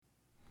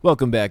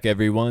Welcome back,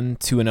 everyone,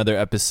 to another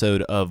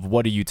episode of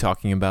What Are You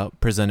Talking About,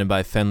 presented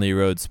by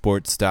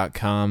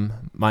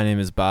FenleyRoadSports.com. My name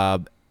is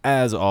Bob.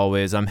 As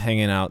always, I'm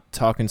hanging out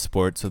talking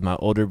sports with my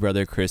older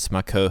brother, Chris,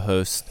 my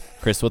co-host.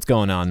 Chris, what's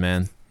going on,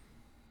 man?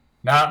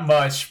 Not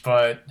much,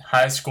 but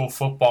high school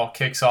football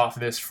kicks off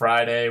this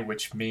Friday,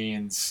 which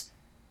means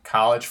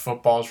college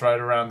football's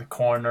right around the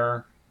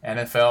corner,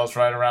 NFL's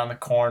right around the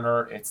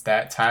corner. It's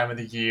that time of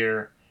the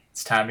year.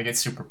 It's time to get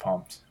super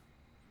pumped.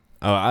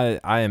 Oh,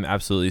 I am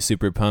absolutely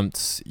super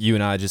pumped. You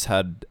and I just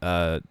had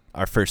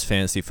our first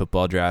fantasy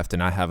football draft,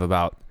 and I have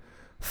about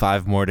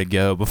 5 more to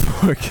go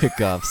before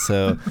kickoff.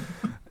 So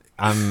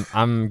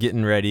I'm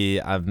getting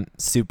ready. I'm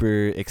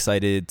super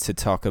excited to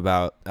talk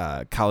about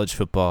college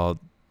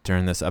football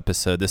during this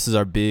episode. This is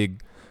our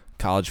big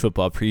college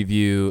football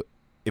preview.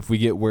 If we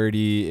get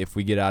wordy, if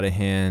we get out of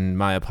hand,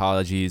 my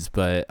apologies.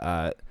 But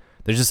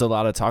there's just a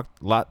lot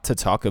to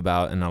talk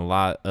about, and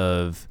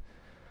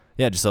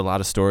just a lot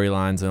of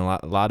storylines and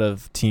a lot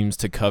of teams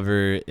to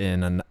cover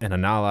in not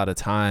a lot of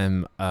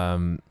time.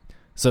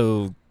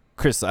 So,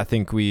 Chris, I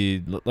think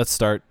let's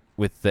start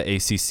with the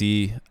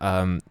ACC.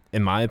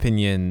 In my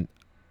opinion,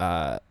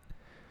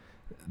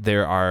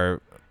 there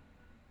are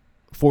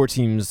 4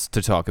 teams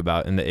to talk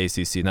about in the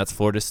ACC, and that's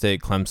Florida State,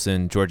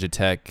 Clemson, Georgia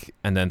Tech,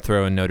 and then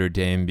throw in Notre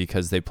Dame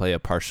because they play a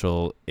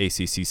partial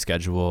ACC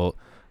schedule.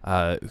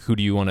 Who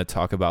do you want to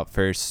talk about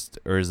first,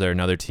 or is there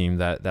another team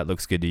that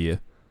looks good to you?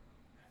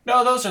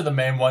 No, those are the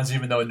main ones,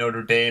 even though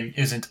Notre Dame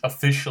isn't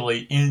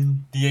officially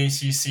in the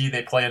ACC.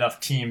 They play enough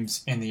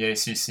teams in the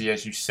ACC,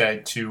 as you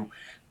said, to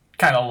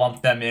kind of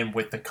lump them in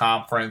with the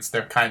conference.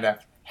 They're kind of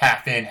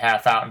half in,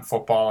 half out in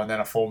football, and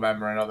then a full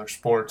member in other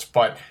sports.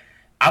 But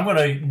I'm going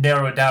to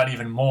narrow it down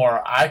even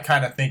more. I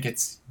kind of think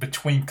it's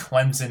between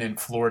Clemson and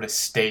Florida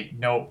State.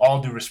 No,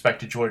 all due respect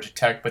to Georgia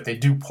Tech, but they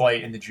do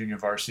play in the junior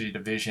varsity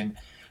division.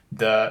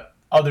 The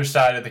other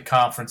side of the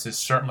conference is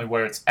certainly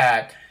where it's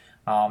at.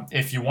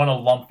 If you want to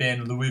lump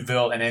in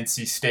Louisville and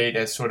NC State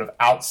as sort of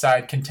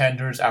outside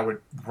contenders, I would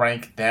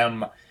rank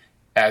them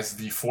as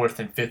the 4th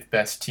and 5th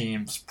best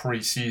teams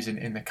preseason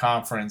in the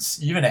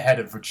conference, even ahead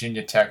of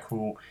Virginia Tech,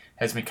 who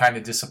has been kind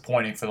of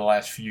disappointing for the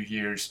last few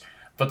years.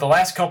 But the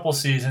last couple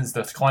seasons,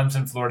 the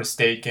Clemson-Florida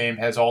State game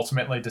has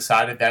ultimately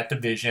decided that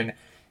division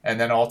and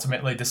then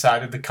ultimately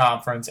decided the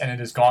conference, and it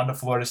has gone to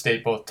Florida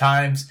State both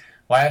times.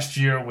 Last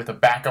year with a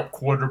backup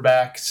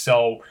quarterback,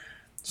 so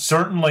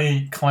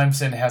certainly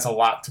Clemson has a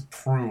lot to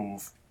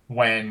prove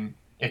when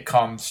it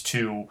comes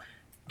to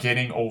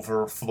getting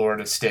over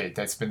Florida State.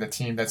 That's been the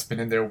team that's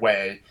been in their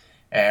way.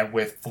 And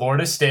with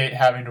Florida State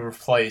having to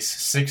replace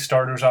 6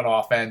 starters on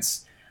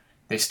offense,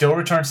 they still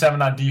return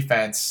 7 on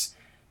defense.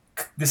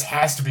 This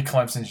has to be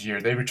Clemson's year.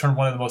 They return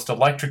one of the most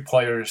electric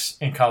players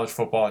in college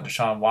football,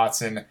 Deshaun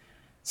Watson.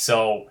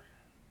 So,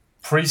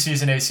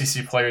 preseason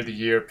ACC Player of the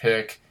Year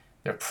pick.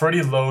 They're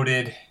pretty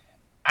loaded.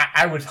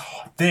 I would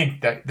think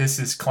that this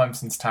is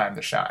Clemson's time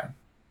to shine.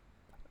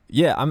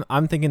 Yeah,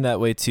 I'm thinking that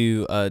way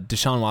too.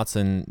 Deshaun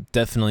Watson,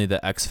 definitely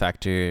the X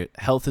factor.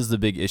 Health is the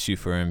big issue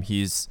for him.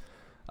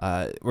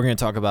 We're going to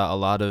talk about a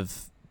lot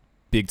of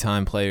big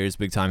time players,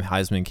 big time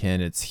Heisman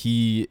candidates.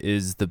 He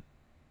is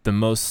the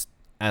most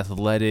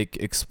athletic,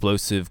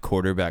 explosive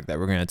quarterback that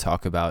we're going to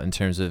talk about in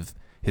terms of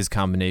his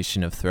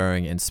combination of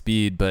throwing and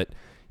speed, but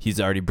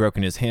he's already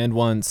broken his hand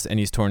once and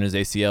he's torn his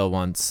ACL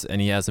once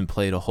and he hasn't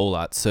played a whole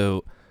lot.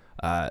 So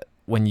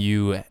when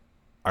you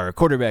are a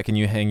quarterback and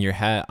you hang your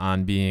hat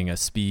on being a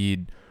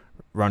speed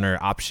runner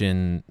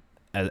option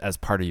as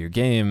part of your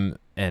game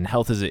and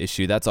health is an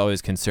issue, that's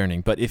always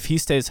concerning. But if he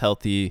stays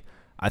healthy,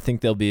 I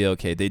think they'll be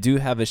okay. They do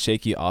have a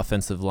shaky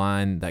offensive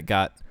line that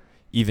got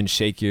even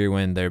shakier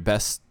when their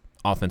best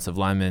offensive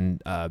lineman,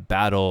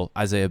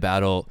 Isaiah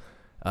Battle,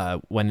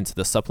 went into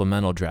the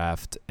supplemental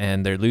draft,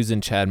 and they're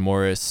losing Chad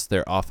Morris,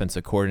 their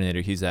offensive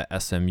coordinator. He's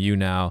at SMU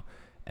now,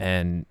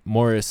 and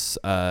Morris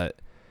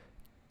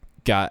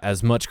got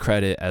as much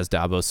credit as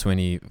Dabo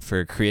Swinney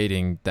for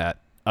creating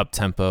that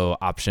up-tempo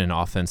option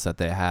offense that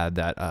they had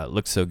that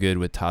looked so good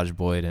with Taj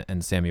Boyd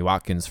and Sammy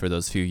Watkins for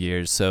those few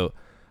years. So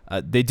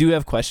they do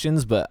have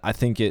questions, but I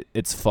think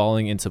it's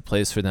falling into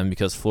place for them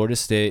because Florida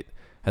State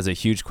has a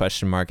huge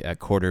question mark at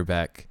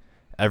quarterback.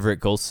 Everett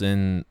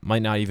Golson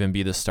might not even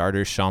be the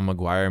starter. Sean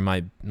McGuire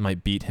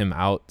might beat him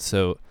out,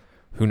 so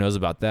who knows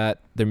about that.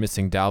 They're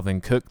missing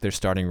Dalvin Cook, their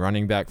starting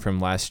running back from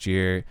last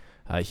year.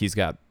 He's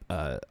got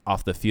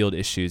off the field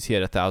issues. He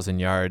had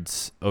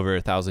over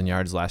 1,000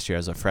 yards last year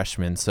as a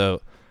freshman.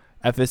 So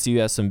FSU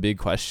has some big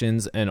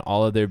questions, and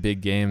all of their big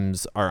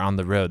games are on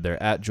the road.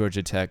 They're at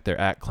Georgia Tech, they're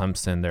at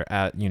Clemson, they're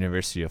at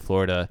University of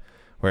Florida,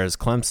 whereas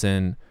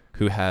Clemson,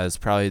 who has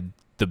probably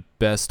the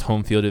best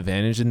home field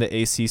advantage in the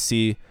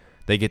ACC,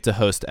 they get to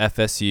host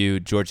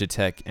FSU, Georgia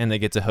Tech, and they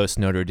get to host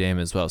Notre Dame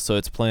as well. So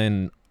it's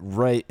playing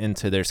right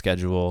into their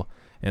schedule,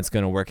 and it's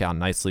going to work out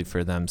nicely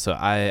for them. So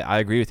I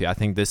agree with you. I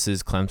think this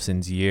is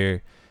Clemson's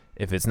year.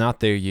 If it's not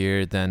their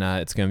year, then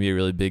it's going to be a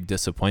really big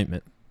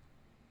disappointment.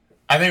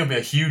 I think it would be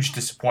a huge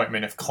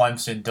disappointment if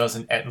Clemson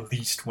doesn't at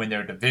least win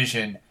their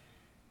division.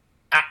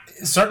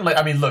 Certainly,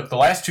 I mean, look, the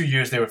last 2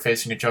 years they were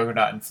facing a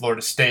juggernaut in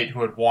Florida State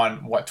who had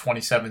won,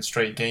 27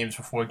 straight games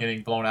before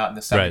getting blown out in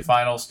the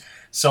semifinals. Right.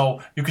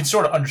 So you can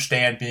sort of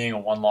understand being a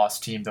one-loss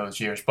team those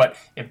years. But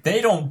if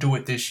they don't do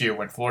it this year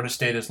when Florida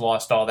State has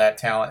lost all that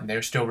talent and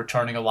they're still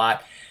returning a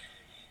lot,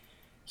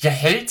 you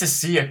hate to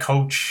see a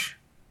coach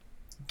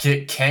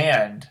get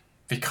canned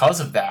because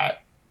of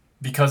that.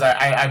 Because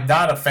I'm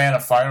not a fan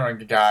of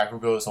firing a guy who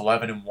goes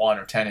 11-1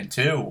 or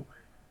 10-2.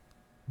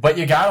 But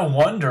you got to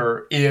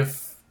wonder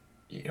if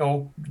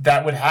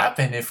that would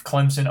happen if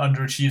Clemson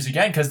underachieves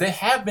again, because they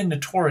have been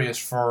notorious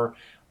for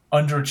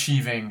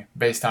underachieving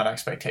based on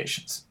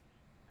expectations.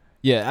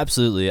 Yeah,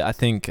 absolutely. I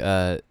think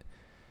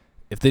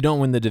if they don't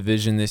win the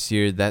division this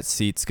year, that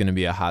seat's going to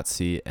be a hot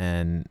seat,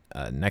 and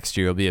next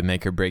year will be a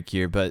make or break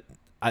year. But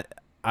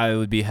I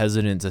would be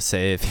hesitant to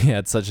say if he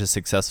had such a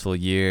successful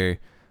year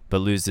but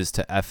loses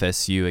to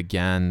FSU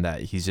again that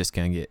he's just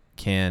going to get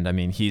canned. I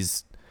mean,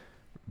 he's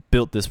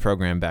built this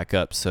program back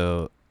up,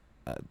 so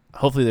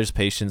hopefully there's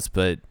patience,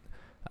 but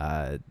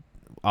more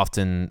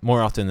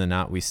often than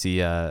not, we see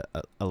a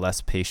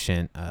less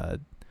patient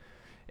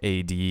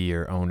AD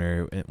or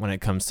owner when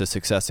it comes to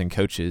success in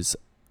coaches.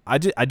 I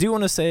do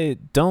want to say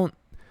don't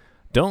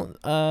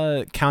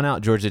count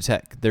out Georgia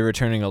Tech. They're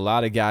returning a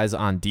lot of guys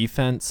on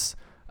defense.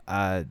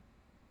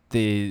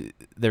 They're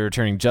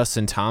returning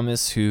Justin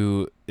Thomas,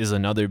 who is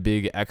another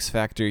big X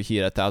factor. He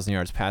had 1,000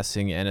 yards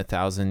passing and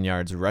 1,000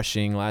 yards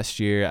rushing last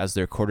year as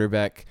their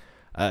quarterback.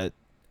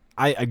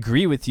 I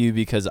agree with you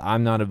because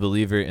I'm not a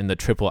believer in the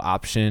triple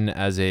option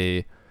as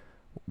a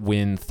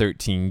win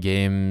 13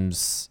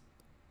 games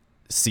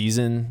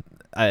season.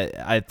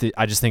 I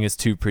just think it's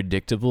too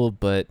predictable,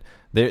 but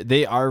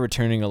they are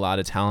returning a lot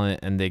of talent,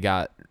 and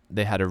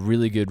they had a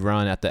really good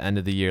run at the end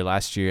of the year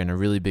last year and a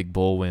really big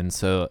bowl win.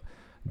 So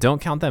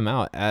don't count them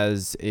out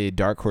as a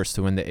dark horse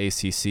to win the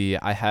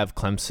ACC. I have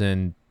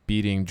Clemson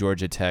beating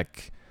Georgia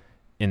Tech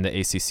in the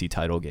ACC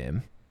title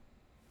game.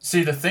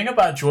 See, the thing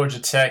about Georgia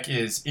Tech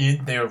is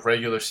in their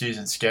regular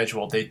season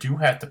schedule, they do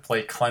have to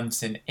play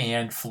Clemson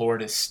and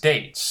Florida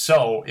State.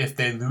 So if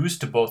they lose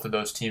to both of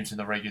those teams in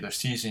the regular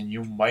season,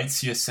 you might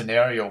see a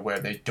scenario where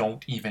they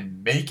don't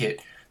even make it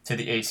to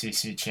the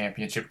ACC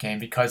championship game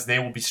because they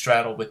will be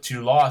straddled with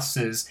 2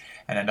 losses,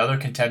 and another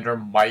contender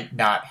might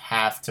not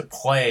have to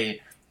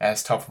play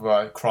as tough of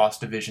a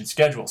cross-division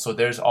schedule. So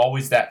there's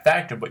always that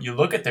factor. But you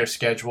look at their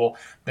schedule,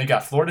 they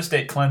got Florida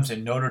State,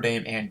 Clemson, Notre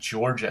Dame, and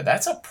Georgia.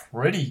 That's a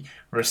pretty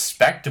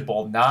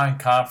respectable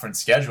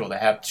non-conference schedule to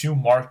have 2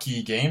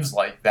 marquee games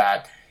like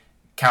that,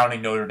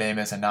 counting Notre Dame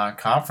as a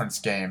non-conference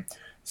game.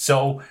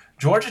 So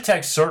Georgia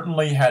Tech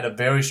certainly had a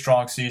very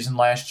strong season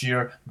last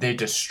year. They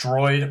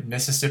destroyed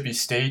Mississippi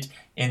State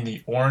in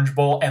the Orange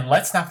Bowl. And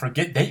let's not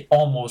forget, they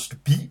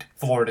almost beat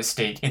Florida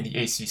State in the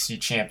ACC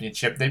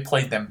championship. They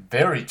played them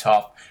very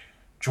tough.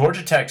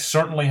 Georgia Tech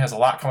certainly has a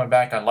lot coming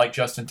back. I like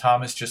Justin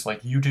Thomas just like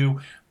you do.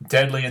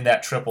 Deadly in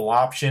that triple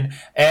option.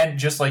 And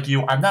just like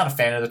you, I'm not a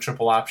fan of the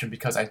triple option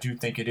because I do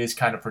think it is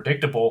kind of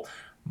predictable.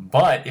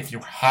 But if you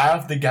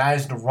have the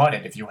guys to run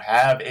it, if you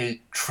have a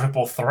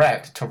triple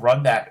threat to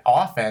run that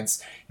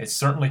offense, it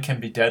certainly can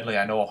be deadly.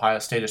 I know Ohio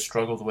State has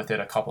struggled with it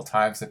a couple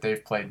times that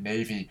they've played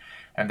Navy,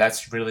 and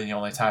that's really the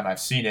only time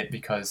I've seen it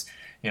because,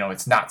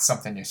 it's not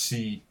something you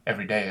see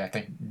every day. I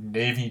think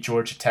Navy,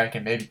 Georgia Tech,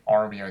 and maybe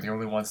Army are the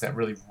only ones that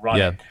really run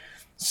it.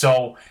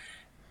 So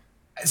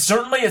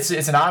certainly it's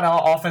an odd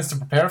offense to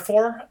prepare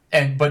for,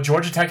 but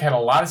Georgia Tech had a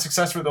lot of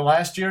success with it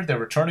last year. They're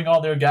returning all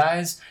their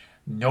guys.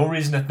 No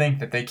reason to think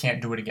that they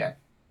can't do it again.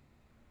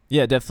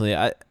 Yeah, definitely.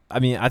 I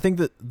mean, I think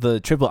that the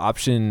triple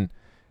option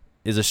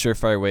is a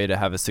surefire way to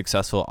have a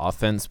successful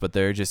offense, but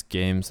there are just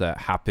games that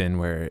happen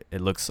where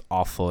it looks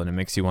awful and it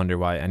makes you wonder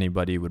why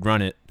anybody would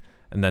run it.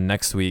 And then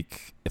next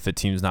week, if a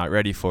team's not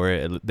ready for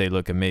it, they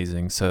look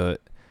amazing. So,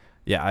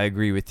 yeah, I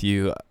agree with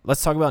you.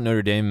 Let's talk about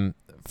Notre Dame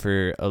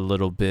for a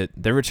little bit.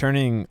 They're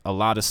returning a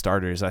lot of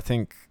starters. I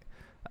think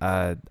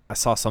I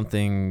saw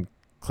something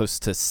close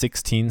to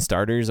 16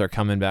 starters are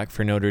coming back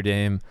for Notre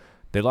Dame.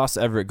 They lost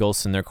Everett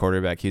Golson, their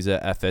quarterback. He's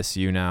at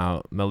FSU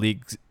now.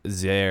 Malik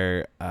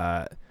Zaire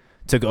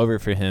took over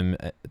for him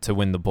to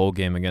win the bowl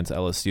game against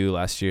LSU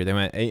last year. They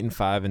went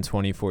 8-5 in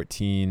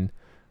 2014.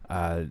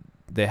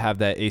 They have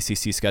that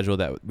ACC schedule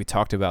that we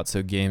talked about,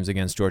 so games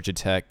against Georgia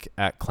Tech,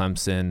 at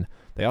Clemson.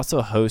 They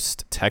also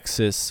host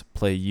Texas,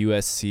 play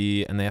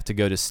USC, and they have to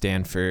go to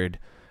Stanford.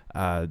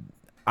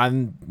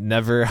 I'm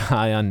never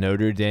high on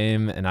Notre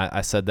Dame, and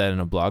I said that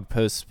in a blog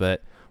post,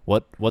 but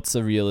what's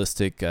a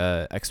realistic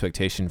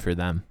expectation for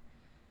them?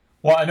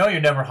 Well, I know you're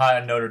never high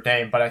on Notre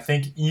Dame, but I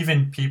think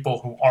even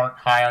people who aren't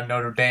high on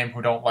Notre Dame,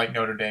 who don't like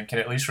Notre Dame, can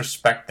at least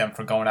respect them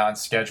for going out and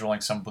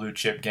scheduling some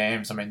blue-chip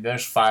games. I mean,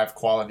 there's 5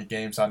 quality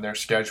games on their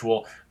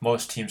schedule.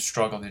 Most teams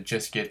struggle to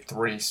just get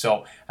 3.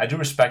 So I do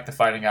respect the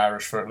Fighting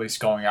Irish for at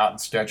least going out and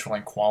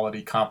scheduling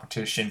quality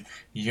competition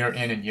year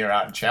in and year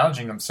out and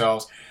challenging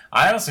themselves.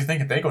 I honestly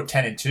think if they go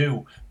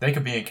 10-2, they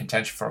could be in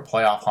contention for a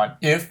playoff hunt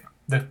if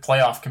the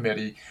playoff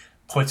committee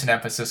puts an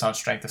emphasis on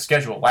strength of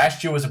schedule.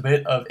 Last year was a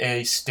bit of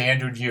a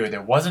standard year.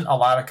 There wasn't a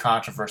lot of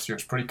controversy. It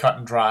was pretty cut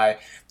and dry.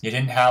 You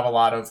didn't have a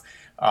lot of,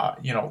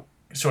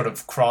 sort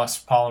of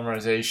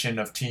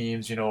cross-polymerization of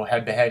teams,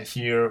 head-to-head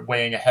here,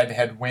 weighing a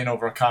head-to-head win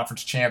over a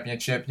conference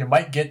championship. You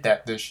might get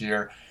that this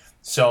year.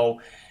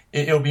 So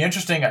it'll be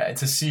interesting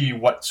to see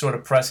what sort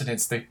of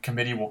precedents the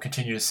committee will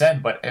continue to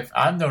send. But if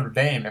I'm Notre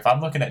Dame, if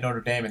I'm looking at Notre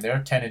Dame and they're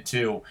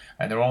 10-2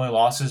 and their only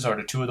losses are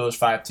to 2 of those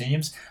 5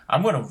 teams,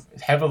 I'm going to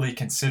heavily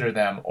consider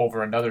them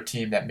over another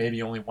team that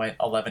maybe only went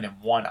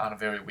 11-1 on a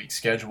very weak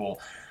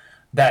schedule.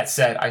 That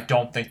said, I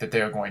don't think that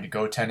they're going to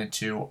go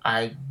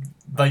 10-2.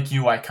 Like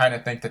you, I kind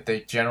of think that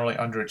they generally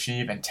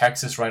underachieve, and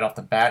Texas right off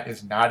the bat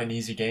is not an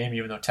easy game,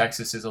 even though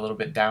Texas is a little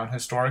bit down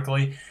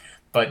historically.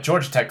 But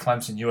Georgia Tech,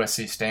 Clemson,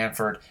 USC,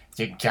 Stanford,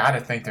 you got to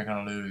think they're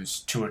going to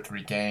lose 2 or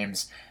 3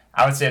 games.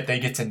 I would say if they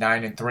get to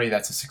 9-3,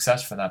 that's a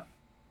success for them.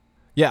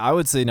 Yeah, I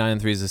would say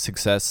 9-3 is a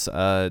success.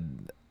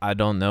 I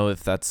don't know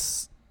if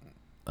that's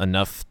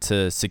enough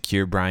to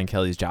secure Brian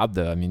Kelly's job,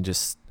 though. I mean,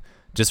 just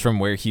from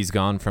where he's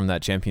gone from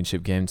that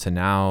championship game to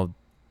now,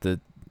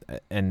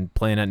 and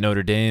playing at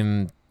Notre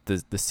Dame,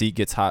 the seat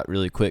gets hot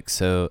really quick.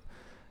 So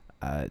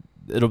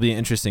it'll be an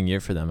interesting year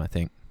for them, I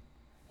think.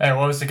 And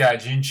what was the guy,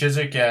 Gene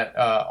Chizik at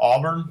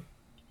Auburn?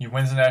 He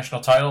wins the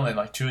national title, and then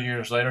like 2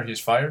 years later, he's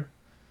fired.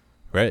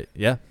 Right.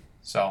 Yeah.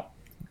 So.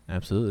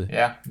 Absolutely.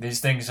 Yeah, these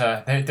things,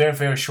 they're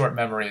very short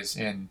memories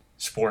in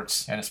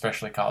sports, and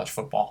especially college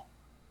football.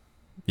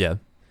 Yeah.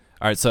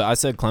 All right, so I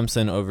said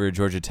Clemson over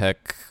Georgia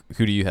Tech.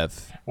 Who do you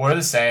have? We're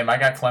the same. I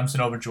got Clemson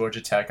over Georgia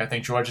Tech. I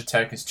think Georgia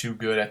Tech is too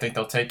good. I think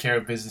they'll take care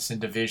of business in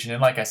division.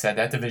 And like I said,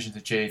 that division's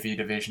a JV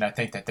division. I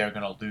think that they're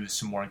going to lose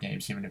some more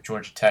games, even if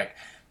Georgia Tech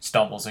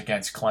stumbles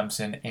against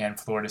Clemson and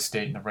Florida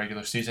State in the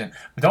regular season.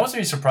 But don't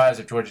be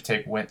surprised if Georgia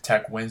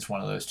Tech wins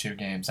one of those 2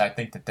 games. I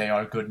think that they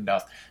are good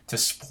enough to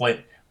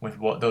split with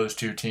those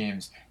 2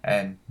 teams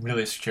and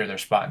really secure their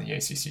spot in the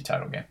ACC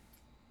title game.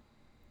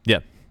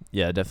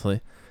 Yeah, definitely.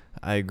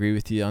 I agree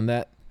with you on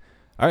that.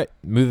 All right,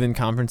 moving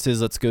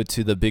conferences, let's go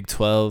to the Big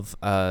 12.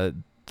 The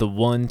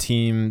one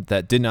team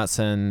that did not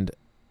send,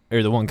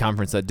 or the one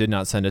conference that did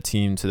not send a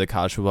team to the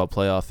college football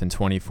playoff in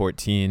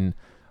 2014,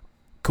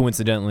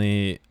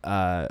 coincidentally,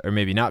 or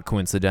maybe not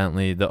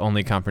coincidentally, the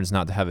only conference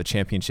not to have a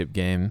championship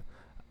game.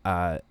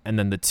 And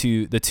then the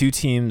two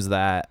teams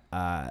that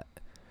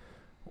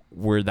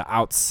were the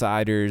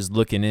outsiders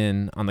looking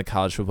in on the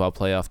college football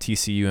playoff,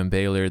 TCU and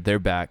Baylor, they're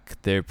back.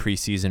 They're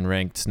preseason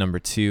ranked number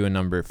 2 and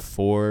number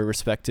 4,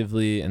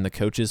 respectively, in the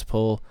coaches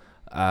poll.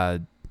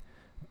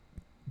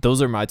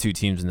 Those are my 2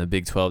 teams in the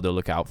Big 12 to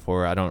look out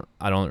for. I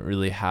don't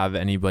really have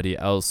anybody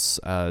else.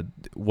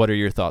 What are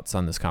your thoughts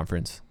on this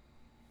conference?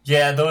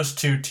 Yeah, those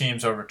 2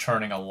 teams are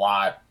returning a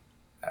lot.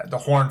 The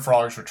Horned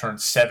Frogs return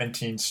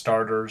 17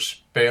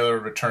 starters. Baylor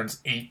returns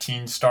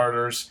 18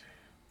 starters.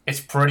 It's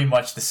pretty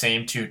much the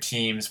same 2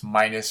 teams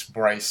minus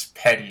Bryce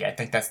Petty. I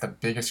think that's the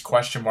biggest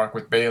question mark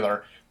with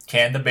Baylor.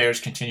 Can the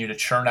Bears continue to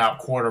churn out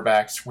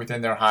quarterbacks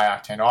within their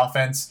high-octane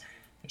offense?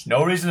 There's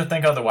no reason to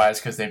think otherwise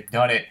because they've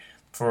done it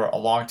for a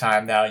long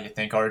time now. You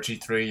think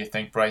RG3, you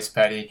think Bryce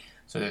Petty.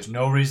 So there's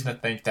no reason to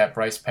think that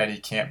Bryce Petty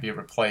can't be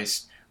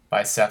replaced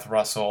by Seth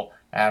Russell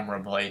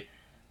admirably.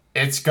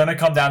 It's going to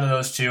come down to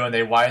those 2, and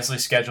they wisely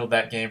scheduled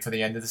that game for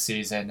the end of the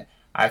season.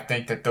 I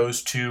think that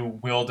those 2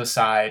 will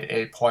decide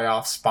a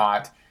playoff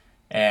spot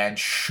and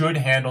should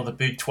handle the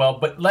Big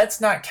 12. But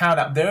let's not count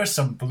out, there are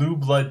some blue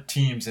blood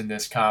teams in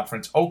this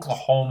conference.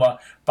 Oklahoma,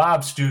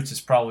 Bob Stoops is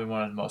probably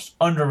one of the most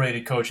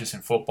underrated coaches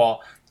in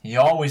football. He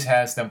always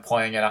has them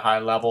playing at a high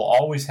level,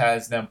 always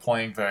has them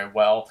playing very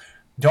well.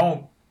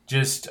 Don't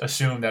just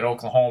assume that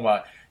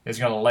Oklahoma is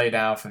going to lay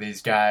down for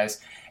these guys.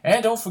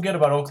 And don't forget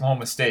about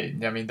Oklahoma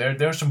State. I mean, there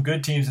are some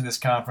good teams in this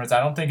conference. I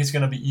don't think it's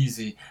going to be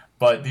easy,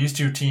 but these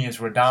 2 teams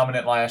were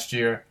dominant last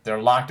year.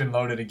 They're locked and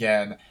loaded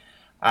again.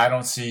 I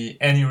don't see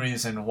any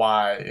reason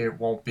why it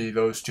won't be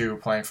those 2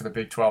 playing for the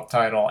Big 12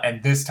 title,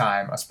 and this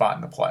time a spot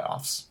in the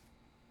playoffs.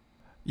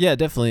 Yeah,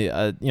 definitely.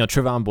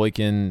 Trevon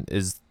Boykin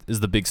is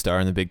the big star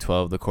in the Big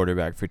 12, the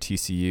quarterback for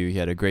TCU. He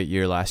had a great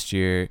year last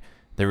year.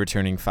 They're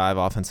returning 5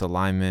 offensive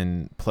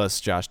linemen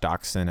plus Josh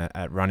Doxson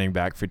at running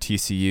back for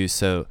TCU.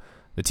 So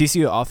the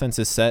TCU offense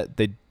is set.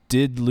 They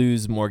did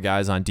lose more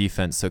guys on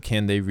defense, so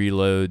can they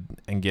reload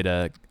and get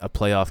a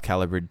playoff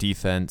caliber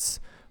defense?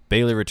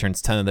 Baylor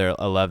returns 10 of their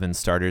 11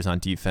 starters on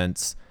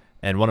defense,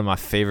 and one of my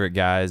favorite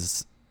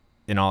guys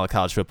in all of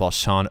college football,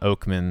 Sean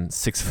Oakman,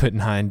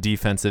 6'9"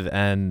 defensive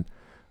end,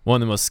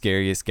 one of the most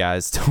scariest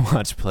guys to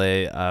watch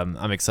play.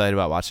 I'm excited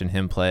about watching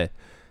him play.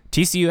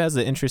 TCU has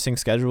an interesting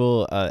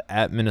schedule.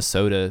 At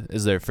Minnesota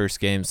is their first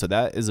game, so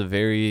that is a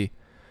very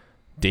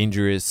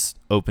dangerous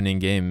opening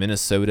game.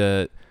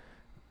 Minnesota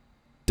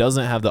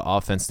doesn't have the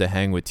offense to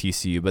hang with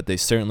TCU, but they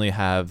certainly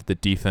have the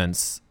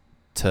defense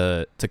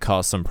to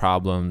cause some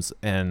problems,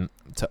 and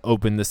to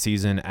open the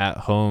season at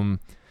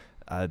home,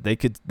 they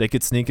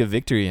could sneak a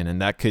victory in,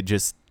 and that could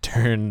just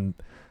turn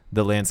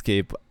the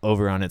landscape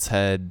over on its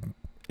head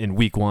in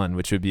week 1,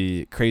 which would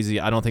be crazy.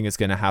 I don't think it's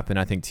going to happen.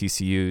 I think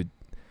TCU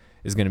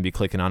is going to be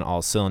clicking on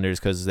all cylinders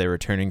because they're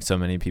returning so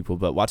many people.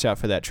 But watch out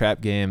for that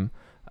trap game.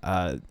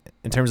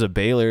 In terms of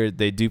Baylor,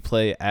 they do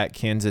play at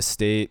Kansas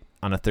State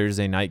on a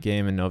Thursday night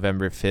game in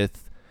November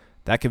 5th.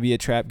 That could be a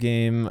trap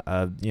game.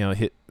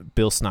 Hit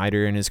Bill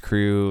Snyder and his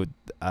crew.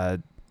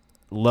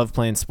 Love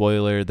playing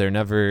spoiler. They're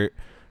never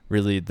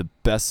really the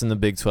best in the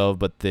Big 12,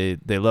 but they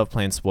love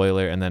playing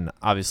spoiler. And then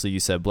obviously you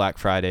said Black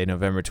Friday,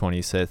 November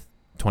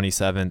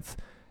 27th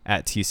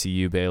at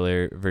TCU,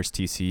 Baylor versus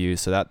TCU.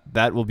 So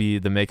that will be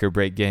the make or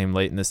break game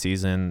late in the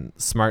season,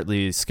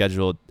 smartly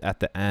scheduled at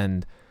the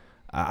end.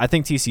 I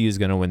think TCU is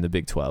going to win the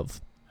Big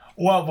 12.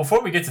 Well,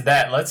 before we get to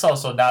that, let's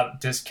also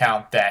not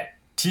discount that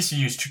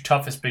TCU's two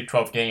toughest Big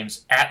 12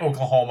 games at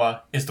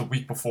Oklahoma is the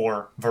week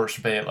before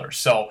versus Baylor.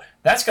 So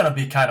that's going to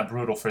be kind of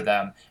brutal for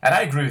them. And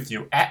I agree with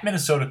you. At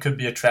Minnesota could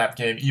be a trap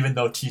game, even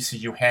though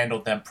TCU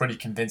handled them pretty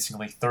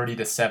convincingly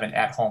 30-7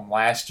 at home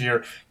last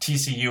year.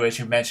 TCU, as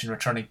you mentioned,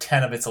 returning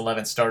 10 of its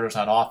 11 starters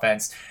on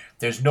offense.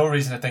 There's no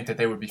reason to think that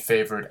they would be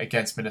favored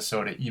against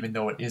Minnesota, even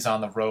though it is on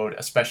the road,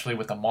 especially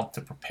with a month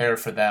to prepare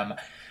for them.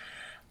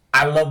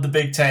 I love the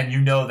Big Ten,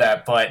 you know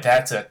that, but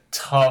that's a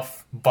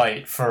tough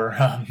bite for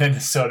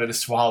Minnesota to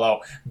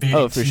swallow, beating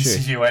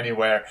TCU sure.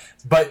 Anywhere.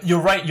 But you're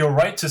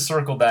right to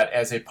circle that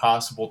as a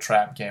possible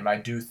trap game. I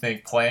do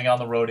think playing on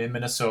the road in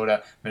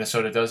Minnesota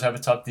does have a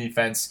tough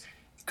defense,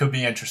 could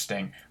be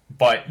interesting.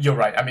 But you're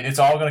right. I mean, it's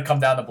all going to come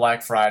down to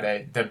Black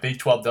Friday. The Big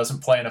 12 doesn't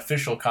play an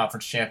official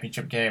conference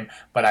championship game,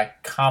 but I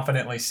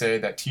confidently say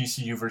that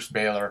TCU versus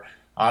Baylor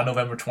on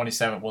November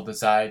 27th will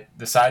decide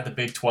the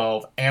Big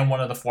 12 and one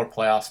of the 4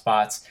 playoff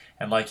spots.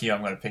 And like you,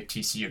 I'm going to pick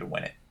TCU to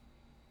win it.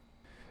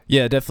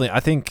 Yeah, definitely.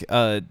 I think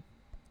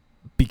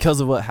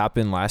because of what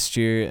happened last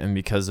year and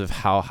because of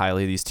how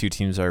highly these two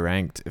teams are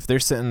ranked, if they're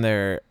sitting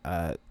there,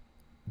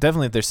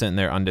 definitely if they're sitting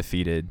there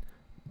undefeated,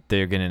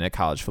 they're getting a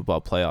college football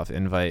playoff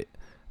invite.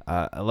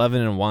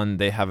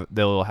 11-1,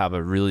 they'll have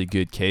a really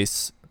good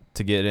case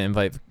to get an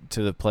invite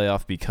to the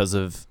playoff because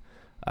of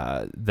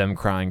them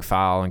crying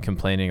foul and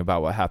complaining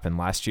about what happened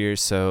last year.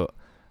 So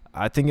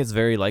I think it's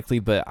very likely,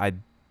 but I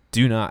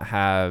do not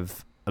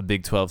have a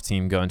Big 12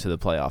 team going to the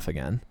playoff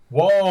again.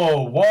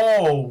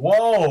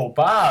 Whoa,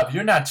 Bob,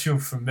 you're not too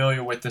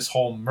familiar with this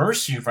whole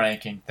mercy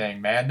ranking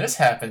thing, man. This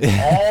happens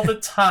all the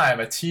time.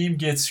 A team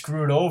gets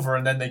screwed over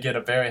and then they get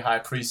a very high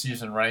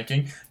preseason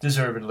ranking,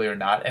 deservedly or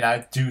not. And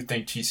I do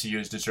think TCU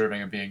is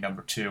deserving of being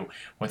number 2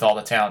 with all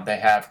the talent they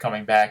have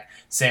coming back.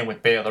 Same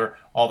with Baylor,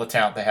 all the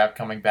talent they have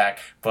coming back.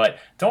 But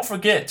don't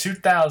forget,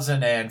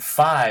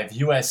 2005,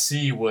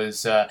 USC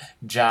was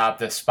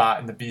jobbed the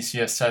spot in the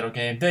BCS title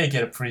game. They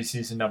get a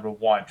preseason number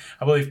 1.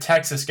 I believe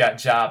Texas got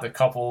jobbed a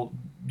couple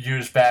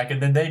years back,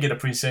 and then they get a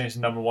preseason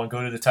number 1,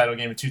 go to the title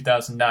game in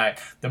 2009.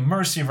 The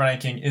mercy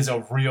ranking is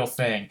a real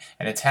thing,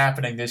 and it's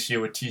happening this year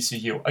with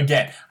TCU.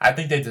 Again, I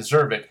think they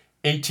deserve it.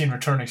 17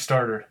 returning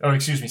starters,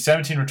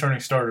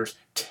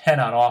 10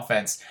 on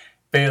offense.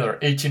 Baylor,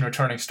 18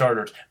 returning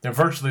starters. They're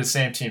virtually the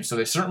same team, so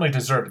they certainly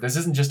deserve it. This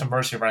isn't just a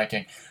mercy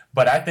ranking,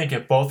 but I think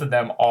if both of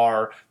them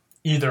are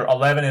either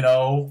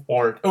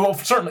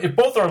 11-0 certainly if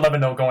both are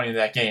 11-0 going into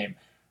that game,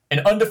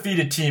 an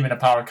undefeated team in a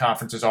power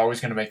conference is always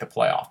going to make the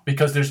playoff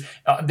because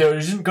there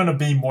isn't going to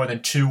be more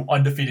than 2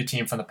 undefeated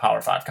teams from the Power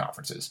 5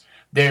 conferences.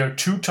 They are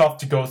too tough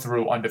to go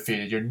through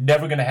undefeated. You're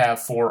never going to have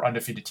 4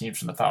 undefeated teams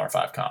from the Power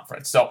 5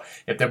 conference. So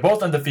if they're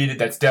both undefeated,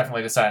 that's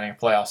definitely deciding a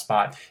playoff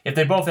spot. If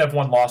they both have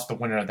 1 loss, the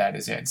winner of that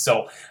is in.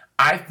 So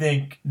I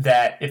think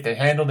that if they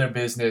handle their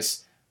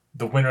business,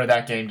 the winner of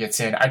that game gets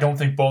in. I don't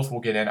think both will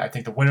get in. I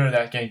think the winner of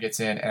that game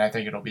gets in, and I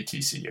think it'll be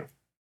TCU.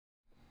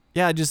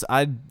 Yeah,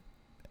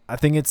 I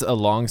think it's a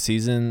long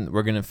season.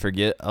 We're going to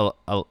forget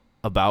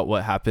about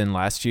what happened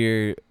last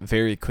year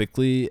very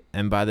quickly.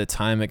 And by the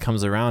time it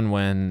comes around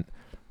when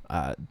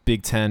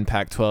Big 10,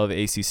 Pac-12,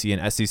 ACC,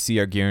 and SEC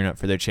are gearing up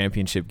for their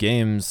championship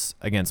games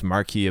against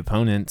marquee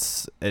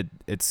opponents,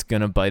 it's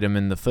going to bite them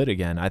in the foot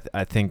again.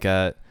 I think,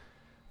 what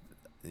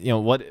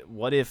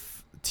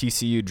if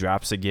TCU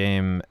drops a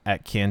game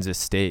at Kansas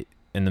State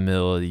in the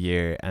middle of the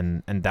year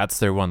and that's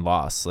their 1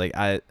 loss?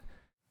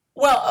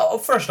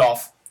 First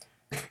off,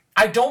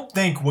 I don't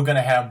think we're going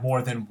to have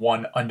more than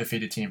 1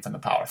 undefeated team from the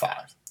Power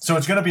 5. So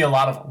it's going to be a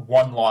lot of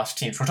 1-loss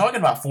teams. We're talking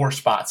about 4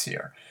 spots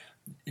here.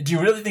 Do you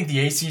really think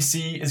the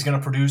ACC is going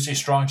to produce a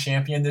strong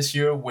champion this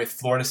year with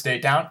Florida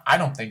State down? I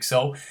don't think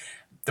so.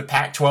 The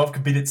Pac-12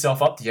 could beat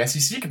itself up. The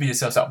SEC could beat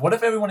itself up. What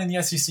if everyone in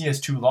the SEC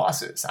has 2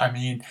 losses? I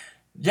mean,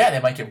 yeah, they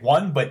might get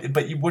 1, but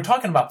we're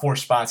talking about 4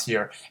 spots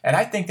here. And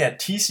I think that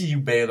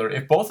TCU, Baylor,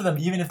 if both of them,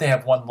 even if they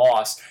have 1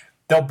 loss,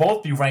 they'll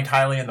both be ranked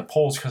highly in the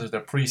polls because of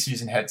their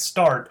preseason head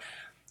start.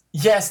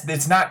 Yes,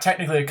 it's not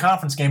technically a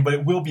conference game, but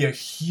it will be a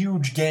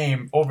huge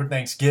game over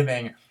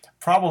Thanksgiving,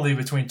 probably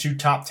between 2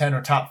 top 10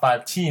 or top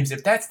 5 teams.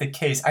 If that's the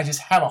case, I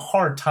just have a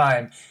hard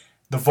time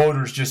the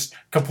voters just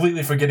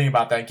completely forgetting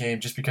about that game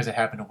just because it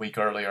happened a week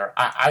earlier.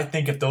 I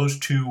think if those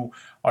 2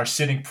 are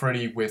sitting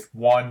pretty with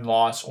 1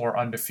 loss or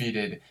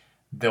undefeated,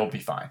 they'll be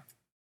fine.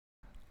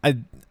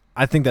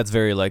 I think that's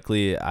very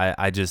likely.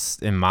 I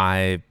just, in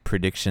my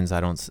predictions,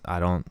 I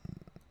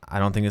I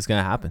don't think it's going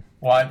to happen.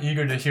 Well, I'm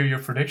eager to hear your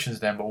predictions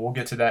then, but we'll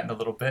get to that in a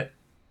little bit.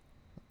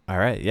 All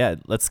right, yeah,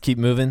 let's keep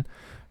moving.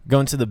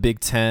 Going to the Big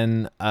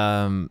Ten.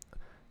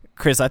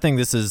 Chris, I think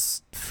this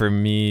was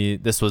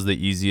the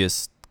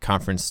easiest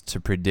conference to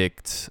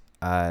predict.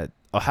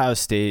 Ohio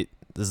State,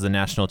 this is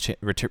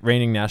the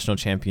reigning national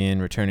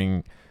champion,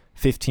 returning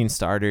 15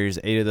 starters,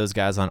 8 of those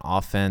guys on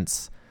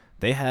offense.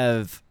 They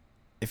have,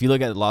 if you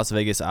look at Las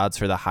Vegas odds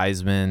for the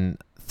Heisman,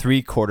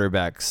 3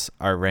 quarterbacks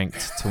are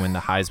ranked to win the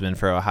Heisman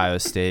for Ohio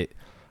State.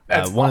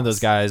 One of those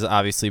guys,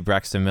 obviously,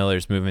 Braxton Miller,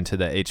 is moving to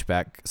the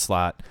H-back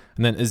slot.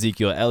 And then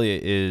Ezekiel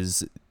Elliott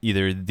is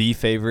either the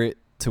favorite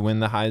to win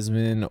the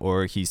Heisman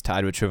or he's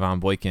tied with Trevon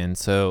Boykin.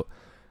 So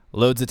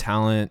loads of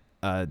talent,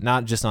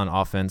 not just on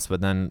offense,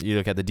 but then you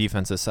look at the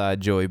defensive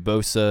side. Joey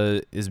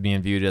Bosa is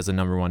being viewed as a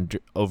number 1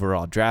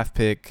 overall draft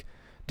pick.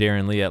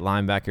 Darren Lee at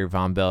linebacker,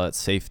 Von Bell at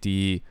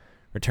safety,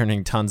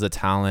 returning tons of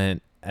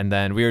talent. And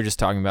then we were just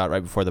talking about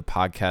right before the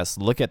podcast,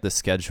 look at the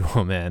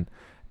schedule, man.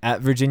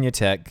 At Virginia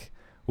Tech,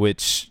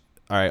 which,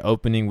 all right,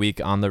 opening week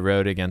on the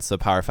road against the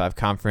Power 5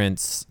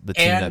 conference, the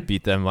team that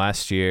beat them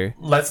last year.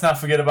 Let's not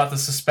forget about the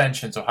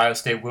suspensions. Ohio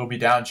State will be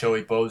down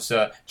Joey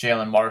Bosa,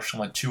 Jalen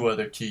Marshall, and 2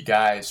 other key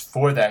guys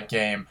for that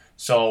game.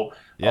 So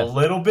a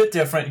little bit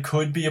different,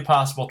 could be a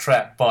possible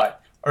trap,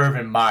 but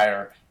Urban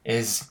Meyer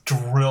is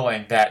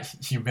drilling that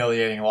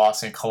humiliating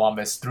loss in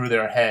Columbus through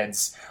their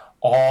heads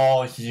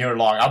all year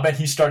long. I'll bet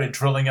he started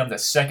drilling them the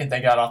second they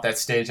got off that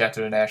stage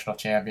after the national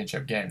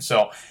championship game.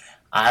 So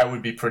I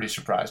would be pretty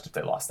surprised if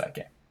they lost that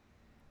game.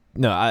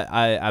 No,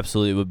 I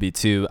absolutely would be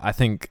too. I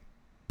think,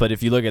 but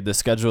if you look at the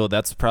schedule,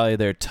 that's probably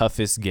their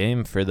toughest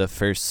game for the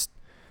first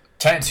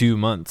 2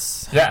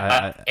 months.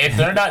 Yeah, if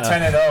they're not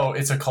 10-0,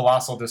 it's a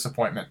colossal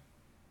disappointment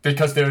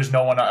because there is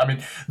no one. I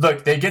mean,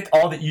 look, they get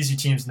all the easy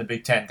teams in the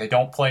Big Ten. They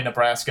don't play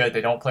Nebraska.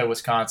 They don't play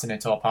Wisconsin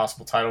until a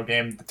possible title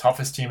game. The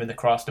toughest team in the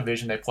cross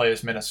division they play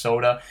is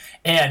Minnesota.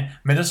 And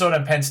Minnesota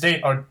and Penn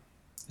State are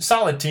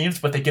solid teams,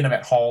 but they get them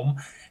at home.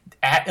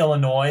 At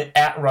Illinois,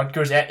 at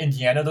Rutgers, at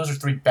Indiana. Those are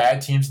 3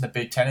 bad teams in the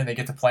Big Ten, and they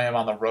get to play them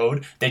on the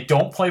road. They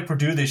don't play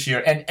Purdue this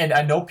year, and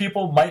I know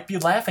people might be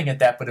laughing at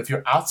that, but if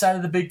you're outside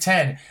of the Big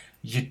Ten,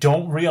 you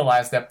don't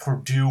realize that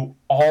Purdue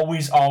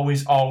always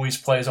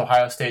plays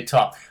Ohio State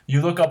tough.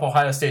 You look up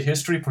Ohio State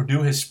history,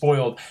 Purdue has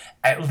spoiled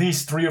at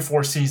least 3 or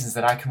 4 seasons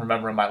that I can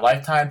remember in my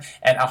lifetime,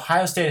 and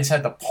Ohio State has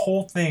had to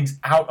pull things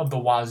out of the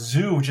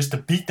wazoo just to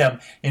beat them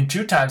in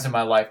 2 times in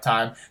my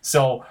lifetime.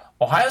 So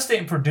Ohio State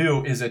and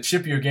Purdue is a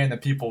chippier game than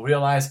people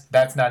realize.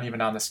 That's not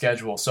even on the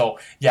schedule. So,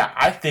 yeah,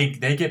 I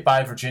think they get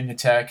by Virginia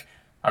Tech.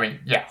 I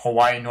mean, yeah,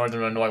 Hawaii,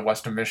 Northern Illinois,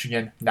 Western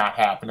Michigan, not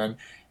happening.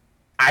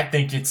 I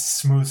think it's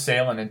smooth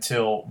sailing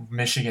until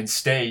Michigan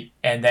State,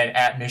 and then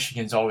at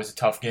Michigan's always a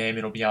tough game.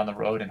 It'll be on the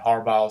road, and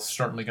Harbaugh's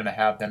certainly going to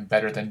have them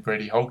better than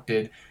Brady Hoke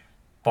did.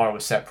 Bar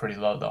was set pretty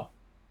low, though.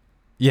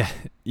 Yeah.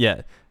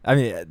 I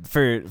mean,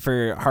 for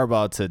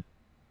Harbaugh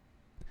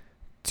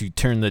to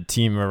turn the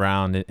team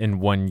around in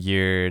 1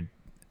 year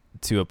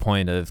to a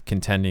point of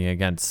contending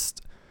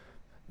against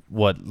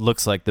what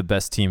looks like the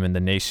best team in the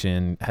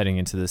nation heading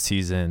into the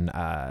season,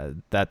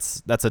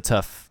 that's a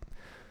tough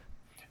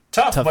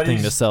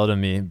thing to sell to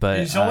me. But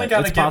he's only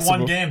got to get possible.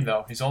 1 game,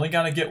 though. He's only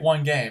got to get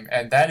 1 game,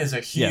 and that is a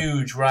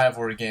huge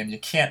rivalry game. You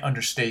can't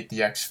understate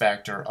the X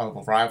factor of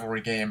a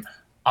rivalry game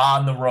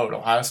on the road.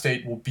 Ohio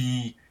State will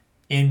be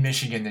in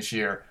Michigan this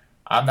year.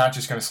 I'm not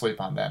just going to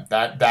sleep on them.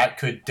 That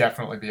could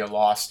definitely be a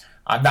loss.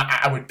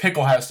 I would pick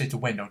Ohio State to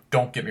win. No,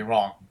 don't get me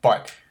wrong,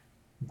 but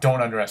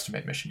don't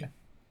underestimate Michigan.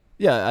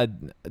 Yeah,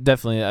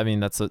 definitely. I mean,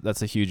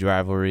 that's a huge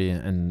rivalry,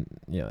 and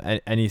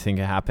anything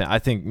can happen. I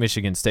think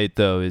Michigan State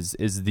though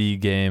is the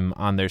game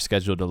on their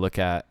schedule to look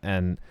at,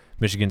 and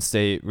Michigan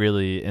State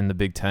really in the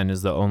Big Ten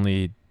is the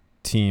only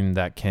team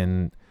that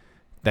can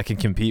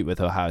compete with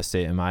Ohio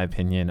State, in my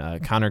opinion.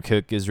 Connor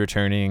Cook is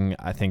returning.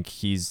 I think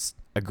he's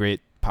a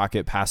great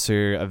pocket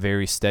passer, a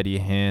very steady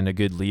hand, a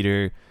good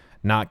leader.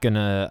 Not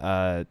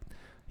gonna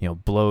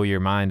blow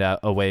your mind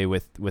away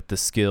with the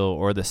skill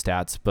or the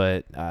stats,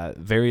 but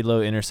very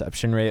low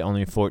interception rate,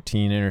 only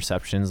 14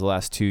 interceptions the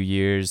last 2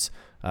 years,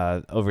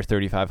 over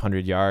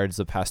 3,500 yards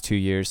the past 2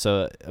 years.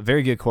 So a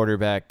very good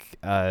quarterback,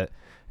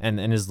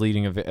 and is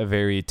leading a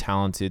very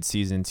talented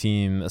seasoned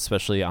team,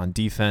 especially on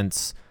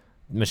defense.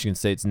 Michigan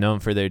State's known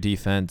for their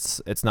defense.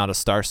 It's not a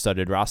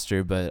star-studded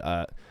roster,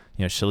 but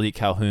Shalik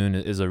Calhoun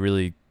is a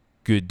really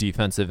good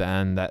defensive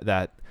end.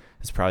 That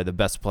is probably the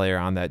best player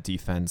on that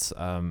defense.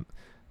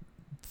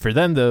 For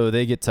them, though,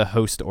 they get to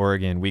host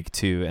Oregon week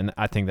 2, and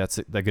I think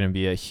they're going to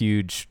be a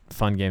huge,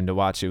 fun game to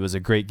watch. It was a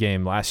great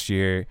game last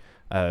year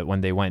when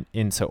they went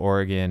into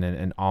Oregon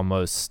and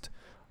almost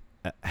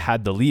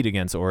had the lead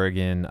against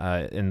Oregon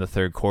in the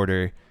third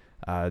quarter.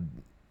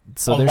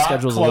 So their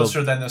schedule's a lot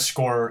closer than the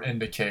score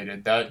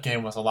indicated. That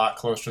game was a lot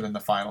closer than the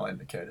final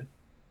indicated.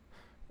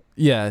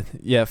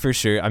 Yeah, for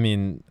sure. I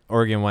mean,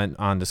 Oregon went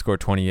on to score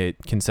 28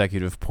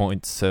 consecutive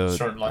points, so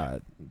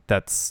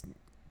that's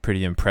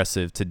pretty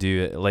impressive to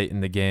do it late in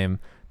the game.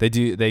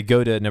 They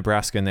go to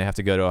Nebraska and they have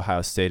to go to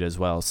Ohio State as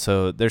well.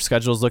 So their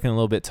schedule's looking a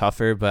little bit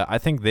tougher, but I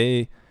think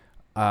they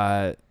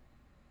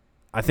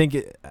I think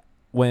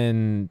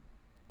when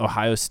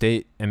Ohio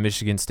State and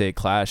Michigan State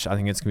clash, I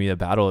think it's going to be a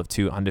battle of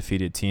two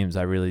undefeated teams.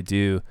 I really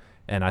do.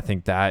 And I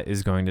think that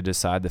is going to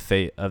decide the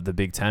fate of the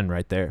Big Ten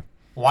right there.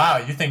 Wow,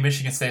 you think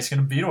Michigan State's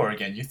going to beat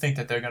Oregon? You think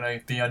that they're going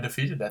to be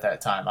undefeated at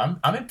that time?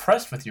 I'm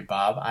impressed with you,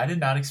 Bob. I did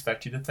not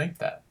expect you to think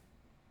that.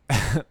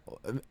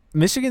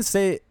 Michigan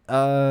State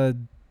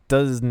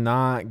does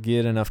not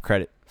get enough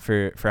credit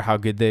for how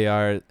good they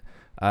are.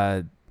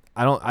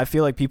 I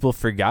feel like people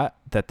forgot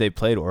that they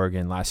played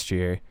Oregon last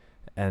year,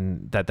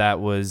 and that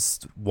was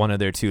one of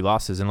their two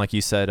losses. And like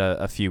you said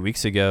a few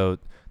weeks ago,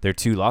 their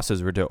two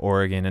losses were to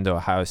Oregon and to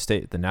Ohio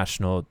State, the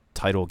national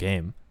title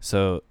game.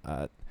 So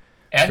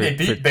they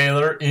beat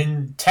Baylor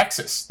in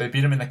Texas. They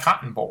beat them in the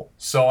Cotton Bowl.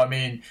 So, I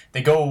mean,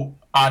 they go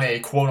on a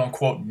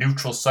quote-unquote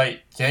neutral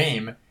site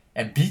game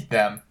and beat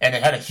them, and they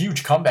had a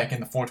huge comeback in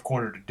the fourth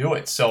quarter to do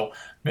it. So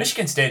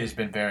Michigan State has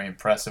been very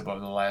impressive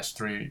over the last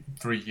three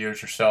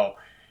years or so.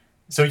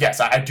 So, yes,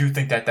 I do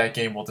think that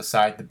game will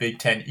decide the Big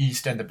Ten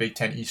East, and the Big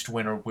Ten East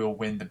winner will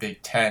win the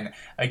Big Ten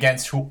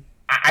against who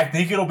I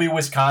think it'll be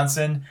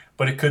Wisconsin,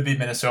 but it could be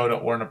Minnesota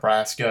or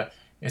Nebraska.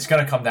 It's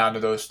going to come down to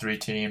those three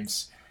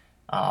teams.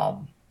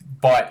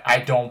 But I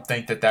don't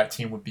think that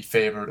team would be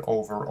favored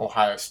over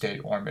Ohio State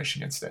or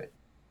Michigan State.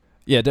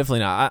 Yeah, definitely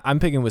not. I'm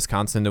picking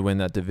Wisconsin to win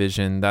that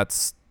division.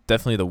 That's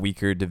definitely the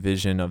weaker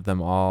division of them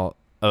all,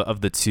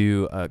 of the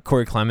two.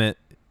 Corey Clement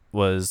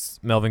was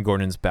Melvin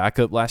Gordon's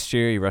backup last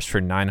year. He rushed for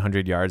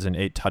 900 yards and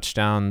 8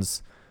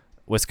 touchdowns.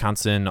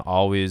 Wisconsin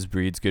always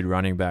breeds good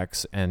running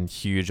backs and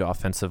huge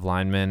offensive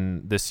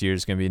linemen. This year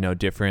is going to be no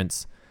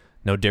different.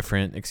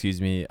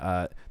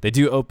 They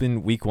do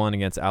open week 1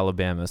 against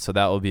Alabama, so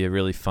that will be a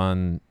really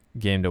fun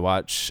game to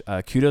watch.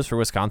 Kudos for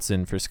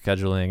Wisconsin for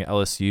scheduling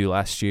LSU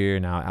last year,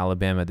 now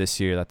Alabama this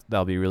year.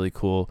 That'll be really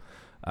cool.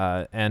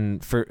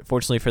 And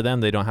fortunately for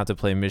them, they don't have to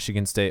play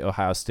Michigan State,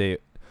 Ohio State,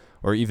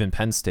 or even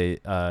Penn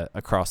State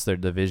across their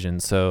division.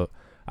 So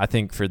I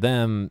think for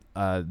them,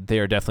 they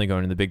are definitely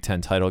going to the Big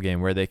Ten title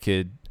game where they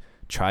could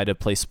try to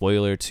play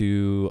spoiler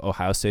to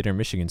Ohio State or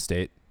Michigan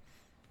State.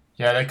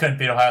 Yeah, they couldn't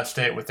beat Ohio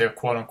State with their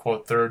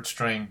quote-unquote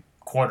third-string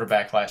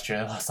quarterback last year.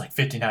 They lost like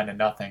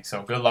 59-0,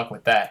 so good luck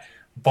with that.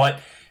 But,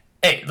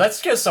 hey,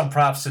 let's give some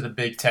props to the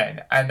Big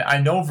Ten. And I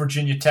know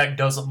Virginia Tech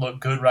doesn't look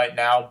good right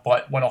now,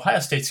 but when Ohio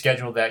State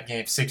scheduled that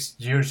game 6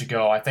 years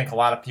ago, I think a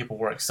lot of people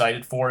were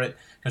excited for it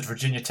because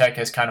Virginia Tech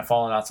has kind of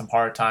fallen on some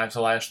hard times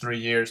the last 3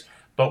 years.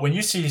 But when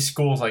you see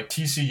schools like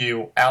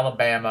TCU,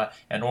 Alabama,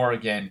 and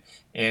Oregon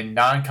in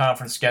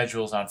non-conference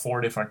schedules on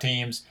 4 different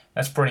teams,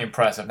 that's pretty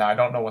impressive. Now, I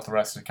don't know what the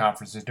rest of the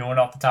conference is doing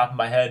off the top of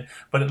my head,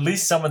 but at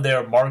least some of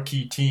their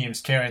marquee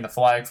teams carrying the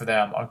flag for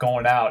them are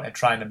going out and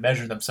trying to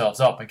measure themselves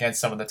up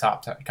against some of the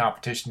top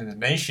competition in the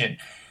nation.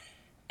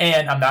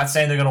 And I'm not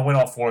saying they're going to win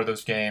all 4 of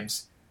those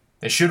games.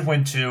 They should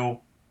win 2,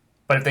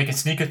 but if they can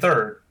sneak a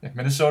third, if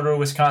Minnesota or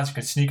Wisconsin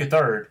could sneak a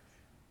third,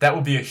 that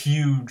would be a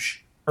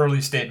huge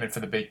early statement for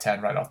the Big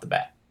Ten right off the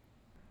bat.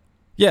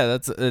 Yeah,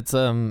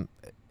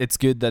 it's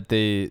good that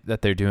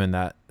they're doing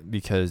that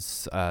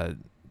because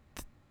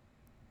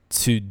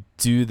to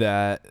do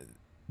that,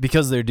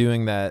 because they're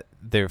doing that,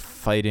 they're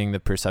fighting the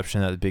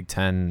perception that the Big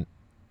Ten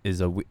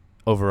is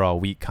overall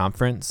weak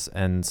conference,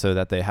 and so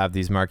that they have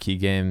these marquee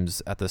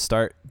games at the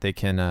start, they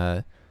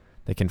can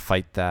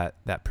fight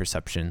that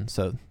perception.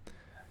 So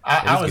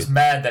I was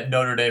mad that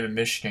Notre Dame and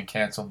Michigan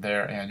canceled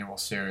their annual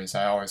series.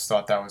 I always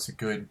thought that was a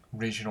good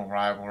regional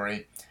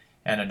rivalry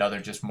and another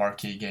just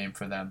marquee game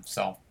for them.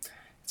 So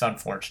it's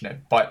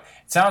unfortunate. But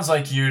it sounds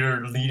like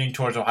you're leaning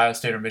towards Ohio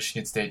State or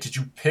Michigan State. Did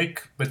you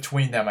pick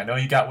between them? I know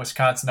you got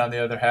Wisconsin on the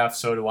other half,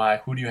 so do I.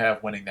 Who do you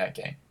have winning that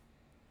game?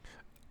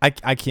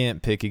 I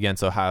can't pick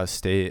against Ohio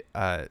State.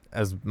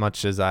 As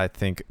much as I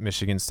think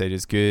Michigan State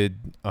is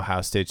good,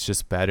 Ohio State's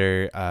just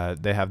better.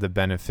 They have the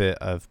benefit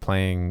of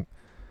playing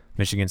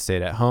Michigan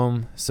State at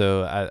home,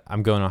 so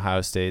I'm going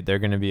Ohio State. They're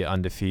going to be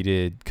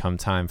undefeated come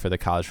time for the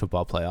college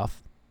football playoff.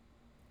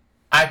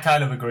 I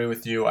kind of agree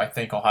with you. I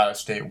think Ohio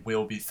State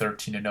will be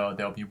 13-0.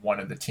 They'll be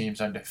one of the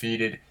teams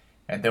undefeated,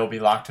 and they'll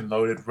be locked and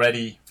loaded,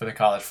 ready for the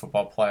college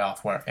football playoff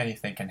where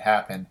anything can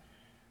happen.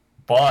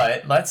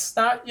 But let's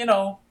not,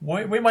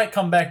 we might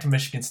come back to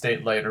Michigan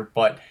State later,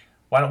 but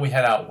why don't we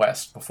head out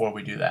west before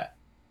we do that?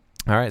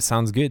 All right,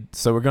 sounds good.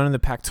 So we're going to the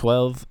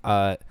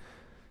Pac-12.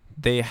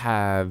 They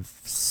have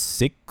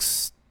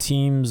 6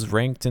 teams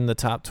ranked in the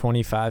top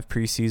 25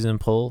 preseason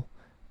poll,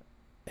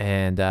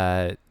 and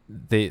a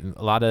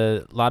lot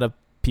of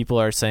people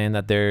are saying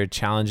that they're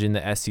challenging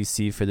the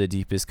SEC for the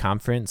deepest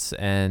conference,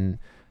 and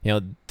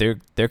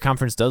their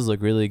conference does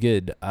look really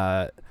good.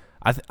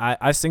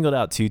 I singled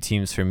out 2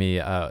 teams for me.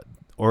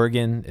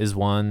 Oregon is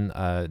one,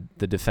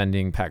 the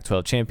defending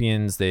Pac-12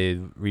 champions.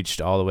 They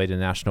reached all the way to the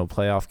national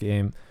playoff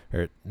game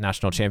or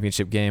national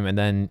championship game, and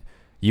then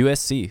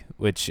USC,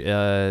 which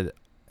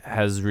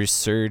has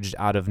resurged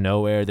out of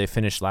nowhere. They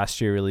finished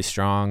last year really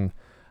strong.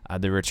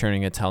 They're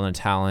returning a ton of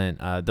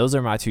talent. Those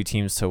are my 2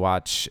 teams to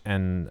watch,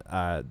 and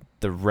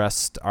the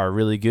rest are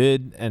really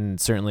good.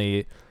 And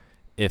certainly,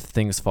 if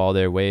things fall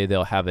their way,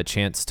 they'll have a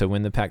chance to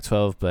win the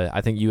Pac-12. But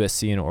I think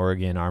USC and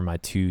Oregon are my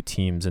two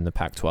teams in the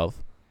Pac-12.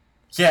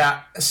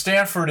 Yeah,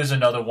 Stanford is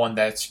another one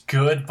that's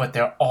good, but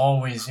they're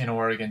always in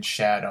Oregon's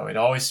shadow. It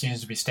always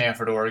seems to be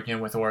Stanford, Oregon,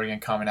 with Oregon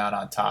coming out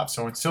on top.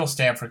 So until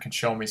Stanford can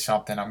show me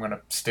something, I'm going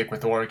to stick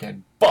with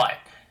Oregon. But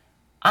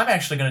I'm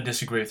actually going to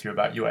disagree with you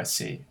about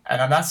USC.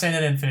 And I'm not saying they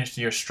didn't finish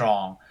the year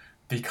strong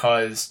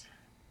because,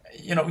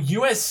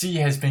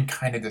 USC has been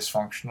kind of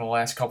dysfunctional the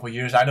last couple of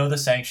years. I know the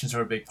sanctions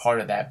are a big part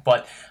of that,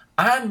 but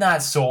I'm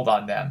not sold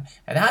on them.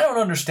 And I don't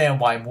understand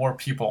why more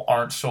people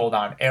aren't sold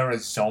on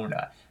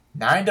Arizona.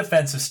 9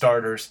 defensive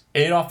starters,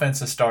 8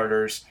 offensive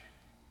starters,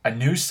 a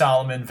new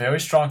Solomon, very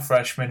strong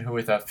freshman who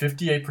with a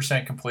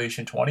 58%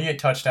 completion, 28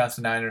 touchdowns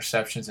to 9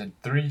 interceptions, and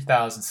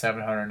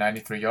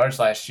 3,793 yards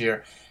last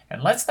year.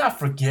 And let's not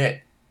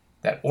forget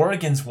that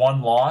Oregon's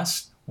one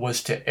loss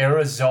was to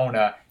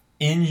Arizona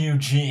in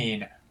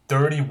Eugene,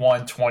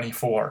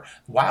 31-24.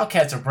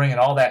 Wildcats are bringing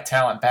all that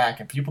talent back,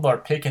 and people are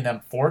picking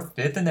them 4th,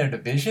 5th in their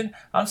division.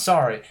 I'm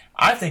sorry.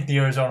 I think the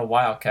Arizona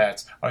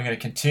Wildcats are going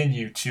to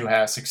continue to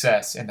have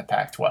success in the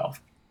Pac-12.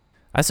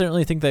 I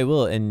certainly think they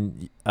will,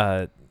 and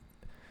I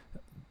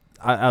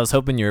was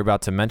hoping you were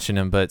about to mention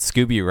him, but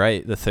Scooby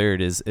Wright the third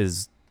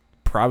is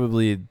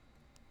probably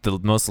the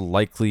most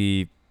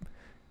likely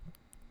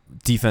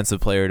defensive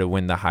player to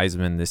win the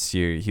Heisman this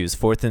year. He was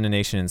 4th in the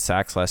nation in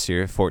sacks last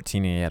year,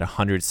 14, and he had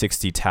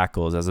 160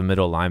 tackles as a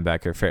middle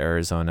linebacker for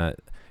Arizona.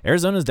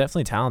 Arizona's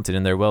definitely talented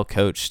and they're well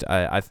coached.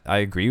 I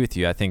agree with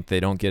you. I think they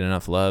don't get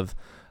enough love.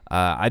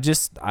 I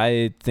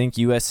think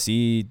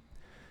USC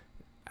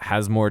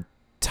has more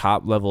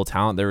top level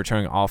talent. They're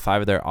returning all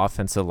 5 of their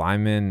offensive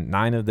linemen.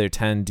 9 of their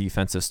 10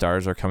 defensive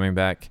stars are coming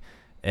back,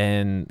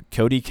 and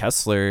Cody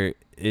Kessler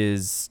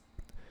is,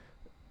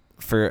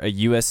 for a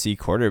USC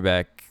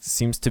quarterback,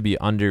 seems to be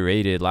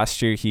underrated.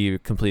 Last year, he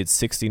completed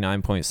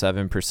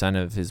 69.7%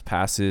 of his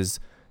passes,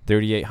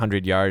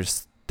 3,800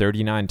 yards,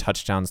 39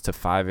 touchdowns to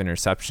 5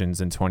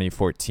 interceptions in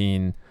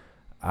 2014.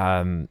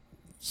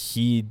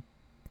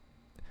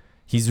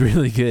 He's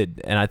really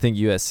good, and I think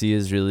USC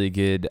is really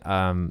good.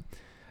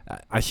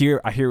 I hear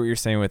what you're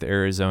saying with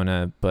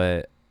Arizona,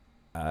 but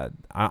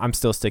I'm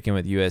still sticking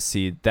with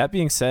USC. That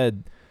being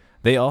said,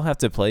 they all have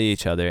to play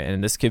each other,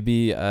 and this could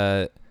be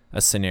a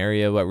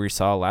scenario what we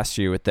saw last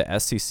year with the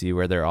SEC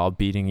where they're all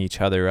beating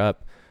each other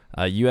up.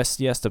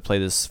 USC has to play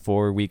this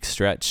 4-week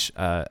stretch,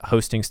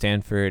 hosting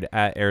Stanford,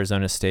 at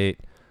Arizona State,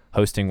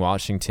 hosting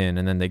Washington,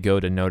 and then they go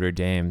to Notre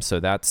Dame. So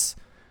that's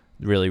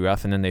really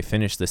rough. And then they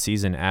finish the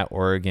season at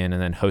Oregon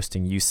and then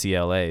hosting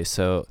UCLA.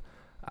 So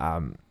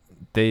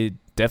they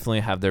definitely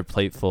have their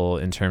plate full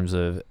in terms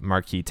of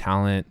marquee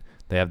talent.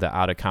 They have the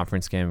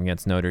out-of-conference game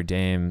against Notre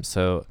Dame.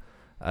 So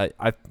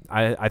I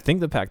think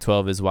the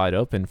Pac-12 is wide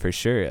open for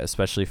sure,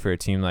 especially for a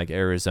team like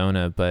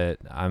Arizona, but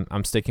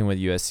I'm sticking with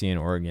USC and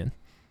Oregon.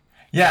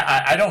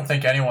 Yeah, I don't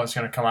think anyone's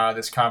going to come out of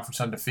this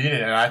conference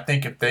undefeated, and I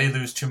think if they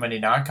lose too many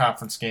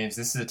non-conference games,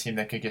 this is a team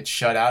that could get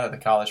shut out of the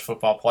college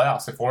football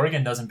playoffs. If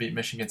Oregon doesn't beat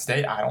Michigan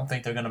State, I don't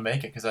think they're going to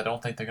make it because I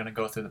don't think they're going to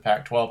go through the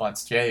Pac-12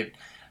 unscathed.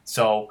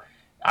 So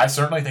I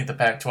certainly think the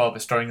Pac-12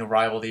 is starting to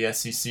rival the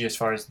SEC as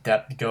far as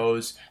depth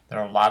goes. There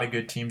are a lot of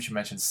good teams. You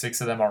mentioned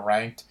 6 of them are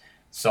ranked.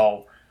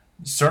 So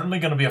certainly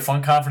going to be a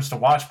fun conference to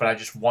watch, but I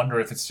just wonder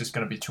if it's just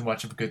going to be too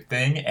much of a good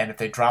thing. And if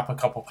they drop a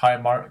couple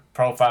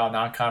high-profile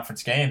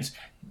non-conference games,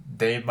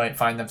 they might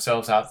find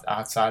themselves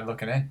outside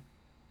looking in.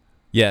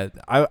 Yeah,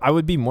 I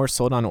would be more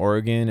sold on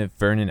Oregon if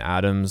Vernon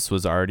Adams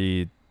was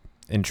already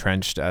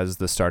entrenched as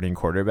the starting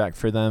quarterback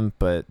for them,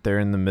 but they're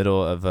in the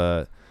middle of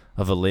a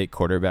late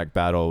quarterback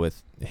battle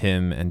with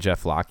him and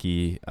Jeff Locke.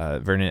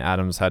 Vernon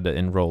Adams had to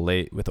enroll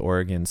late with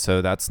Oregon,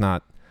 so that's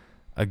not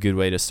a good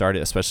way to start it,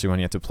 especially when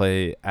you have to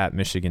play at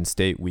Michigan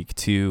State week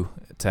 2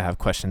 to have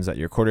questions at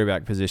your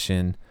quarterback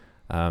position.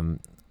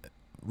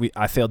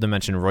 I failed to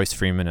mention Royce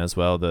Freeman as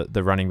well,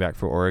 the running back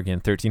for Oregon,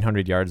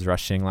 1,300 yards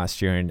rushing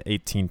last year and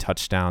 18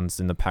 touchdowns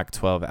in the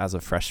Pac-12 as a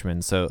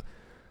freshman. So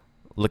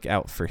look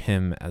out for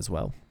him as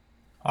well.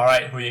 All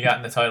right, who you got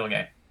in the title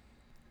game?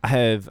 I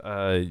have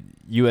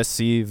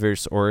USC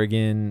versus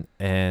Oregon,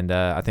 and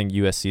I think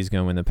USC is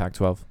going to win the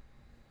Pac-12.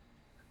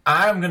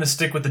 I'm going to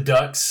stick with the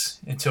Ducks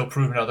until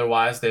proven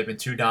otherwise. They've been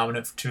too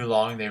dominant for too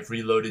long. They've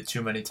reloaded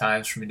too many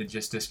times for me to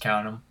just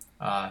discount them.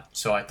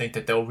 So I think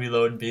that they'll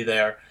reload and be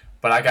there.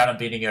 But I got them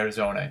beating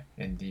Arizona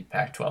in the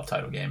Pac-12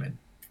 title game. And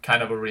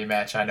kind of a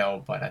rematch, I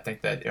know, but I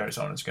think that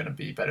Arizona's going to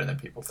be better than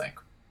people think.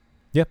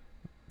 Yep.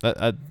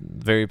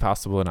 Very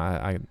possible, and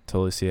I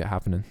totally see it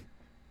happening.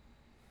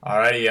 All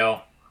righty,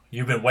 yo.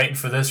 You've been waiting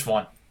for this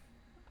one.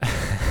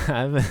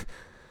 I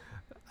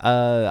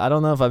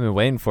don't know if I've been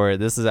waiting for it.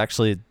 This is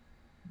actually,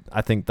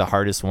 I think, the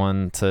hardest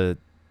one to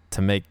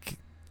make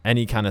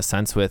any kind of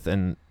sense with.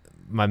 And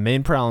my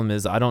main problem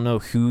is I don't know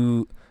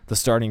who the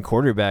starting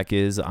quarterback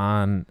is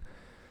on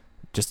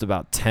just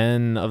about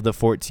 10 of the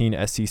 14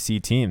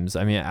 SEC teams.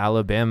 I mean,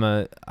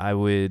 Alabama,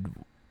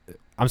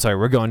 I'm sorry,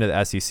 we're going to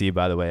the SEC,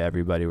 by the way,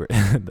 everybody.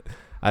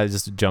 I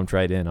just jumped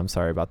right in. I'm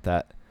sorry about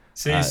that.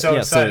 See, he's so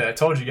excited. I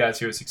told you guys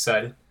he was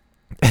excited.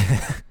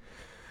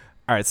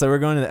 All right, so we're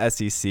going to the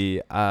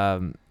SEC.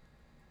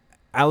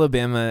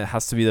 Alabama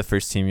has to be the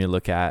first team you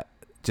look at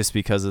just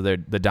because of the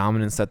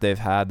dominance that they've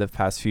had the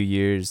past few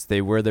years.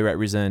 They were the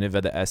representative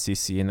of the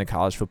SEC in the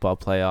college football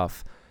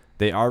playoff.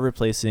 They are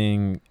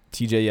replacing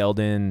TJ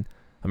Yeldon,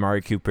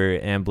 Amari Cooper,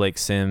 and Blake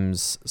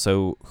Sims.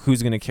 So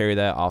who's going to carry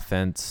that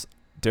offense?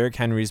 Derrick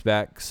Henry's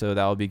back, so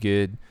that'll be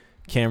good.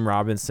 Cam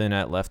Robinson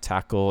at left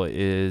tackle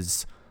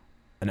is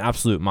an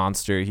absolute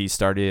monster. He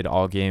started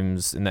all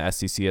games in the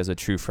SEC as a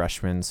true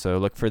freshman, so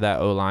look for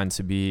that O-line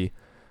to be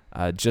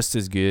just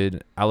as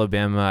good.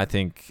 Alabama, I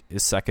think,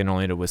 is second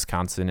only to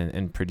Wisconsin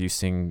in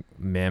producing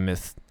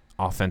mammoth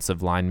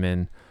offensive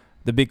linemen.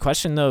 The big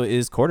question, though,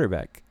 is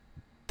quarterback.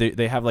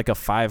 They have like a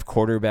 5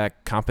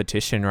 quarterback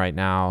competition right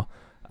now.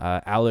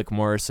 Alec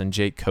Morris and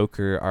Jake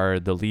Coker are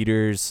the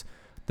leaders.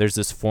 There's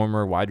this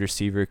former wide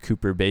receiver,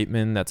 Cooper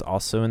Bateman, that's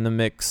also in the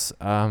mix.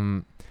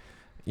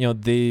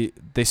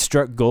 They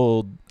struck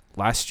gold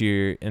last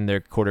year in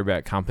their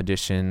quarterback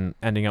competition,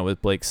 ending up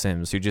with Blake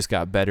Sims, who just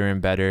got better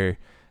and better.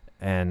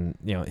 And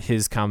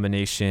his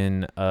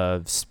combination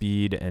of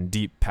speed and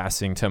deep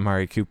passing to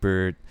Amari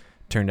Cooper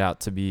turned out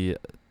to be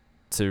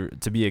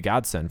a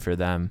godsend for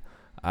them.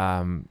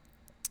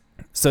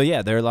 So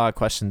yeah, there are a lot of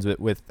questions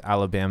with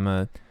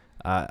Alabama.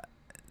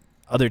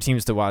 Other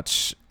teams to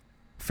watch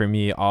for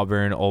me: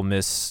 Auburn, Ole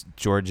Miss,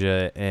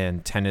 Georgia,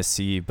 and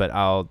Tennessee. But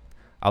I'll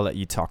let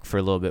you talk for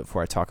a little bit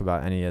before I talk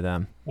about any of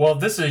them. Well,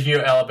 this is a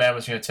year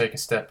Alabama's going to take a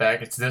step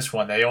back. It's this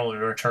one. They only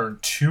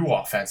returned 2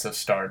 offensive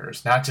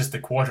starters, not just the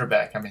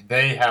quarterback. I mean,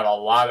 they have a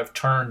lot of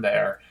turn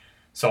there.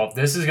 So if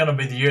this is going to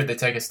be the year they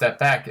take a step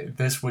back,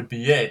 this would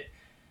be it.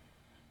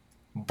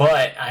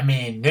 But, I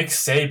mean, Nick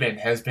Saban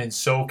has been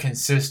so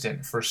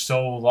consistent for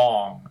so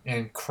long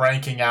in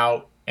cranking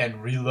out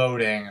and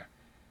reloading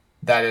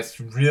that it's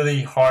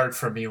really hard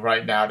for me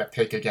right now to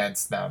pick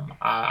against them.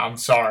 I'm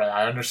sorry.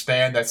 I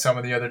understand that some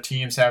of the other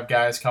teams have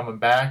guys coming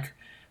back.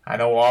 I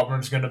know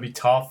Auburn's going to be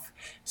tough.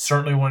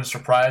 Certainly wouldn't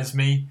surprise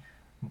me,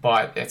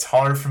 but it's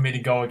hard for me to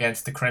go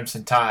against the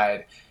Crimson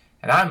Tide.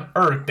 And I'm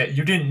irked that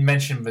you didn't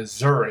mention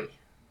Missouri.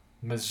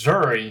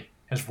 Missouri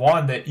has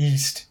won the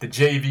East, the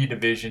JV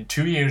division,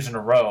 2 years in a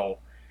row.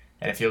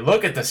 And if you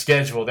look at the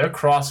schedule, their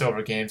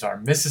crossover games are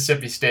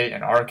Mississippi State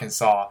and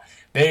Arkansas.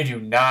 They do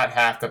not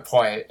have to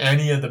play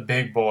any of the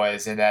big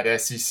boys in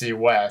that SEC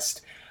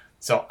West.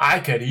 So I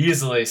could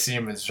easily see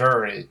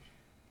Missouri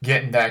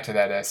getting back to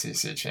that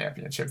SEC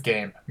championship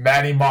game.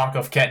 Matty Mock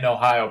of Kenton,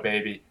 Ohio,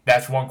 baby.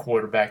 That's one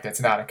quarterback that's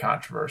not a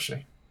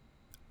controversy.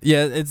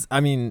 Yeah,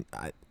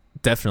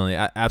 definitely,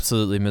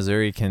 absolutely.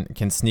 Missouri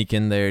can sneak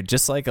in there,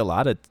 just like a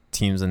lot of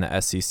teams in the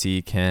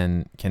SEC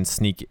can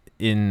sneak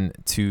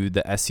into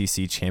the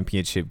SEC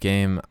championship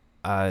game.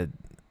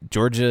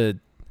 Georgia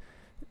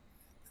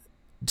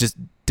just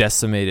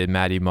decimated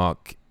Matty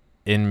Mock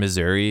in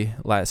Missouri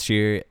last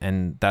year,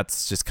 and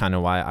that's just kind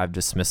of why I've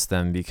dismissed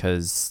them,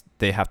 because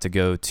they have to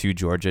go to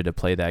Georgia to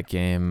play that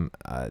game.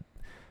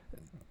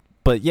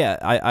 But yeah,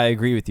 I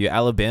agree with you.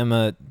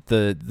 Alabama,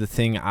 the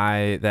thing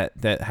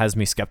that has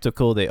me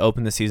skeptical, they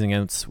open the season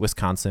against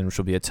Wisconsin, which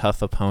will be a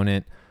tough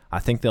opponent. I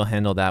think they'll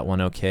handle that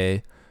one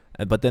okay.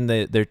 But then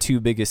their 2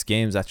 biggest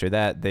games after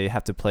that, they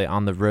have to play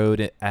on the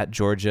road at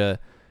Georgia,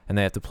 and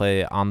they have to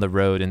play on the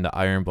road in the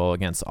Iron Bowl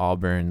against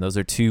Auburn. Those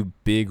are 2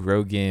 big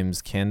road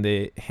games. Can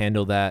they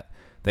handle that?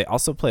 They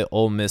also play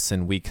Ole Miss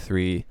in week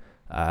 3.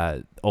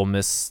 Ole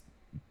Miss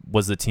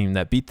was the team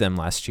that beat them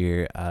last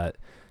year.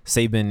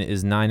 Saban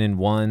is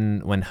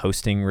 9-1 when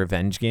hosting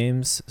revenge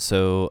games,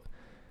 so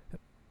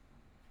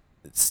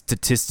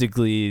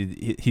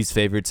statistically he's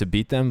favored to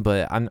beat them.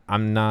 But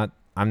I'm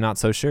not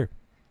so sure.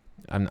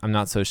 I'm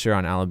not so sure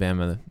on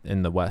Alabama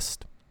in the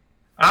West.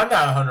 I'm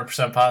not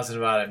 100%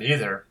 positive about it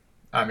either.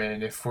 I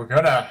mean, if we're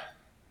gonna,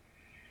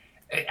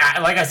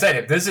 like I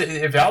said,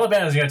 if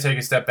Alabama's gonna take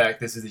a step back,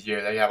 this is the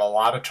year. They have a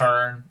lot of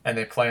turn and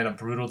they play in a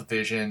brutal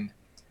division.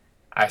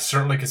 I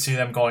certainly could see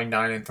them going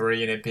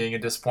 9-3 and it being a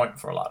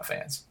disappointment for a lot of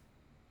fans.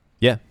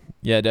 Yeah,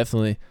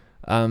 definitely.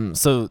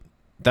 So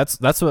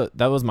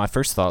that was my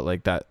first thought.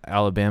 Like, that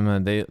Alabama,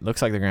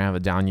 looks like they're gonna have a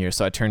down year.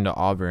 So I turned to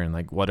Auburn.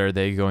 Like, what are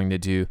they going to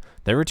do?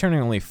 They're returning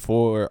only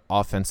 4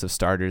 offensive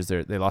starters.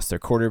 They lost their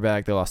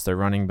quarterback. They lost their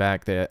running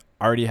back. They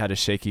already had a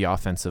shaky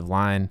offensive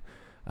line.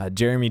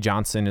 Jeremy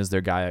Johnson is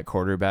their guy at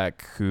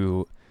quarterback,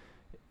 who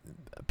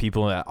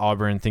people at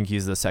Auburn think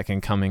he's the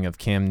second coming of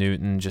Cam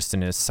Newton, just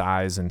in his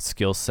size and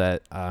skill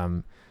set.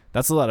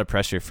 That's a lot of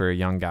pressure for a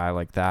young guy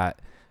like that,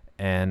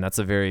 and that's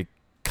a very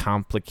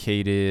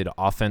complicated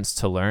offense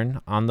to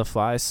learn on the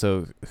fly.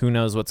 So who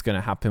knows what's going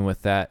to happen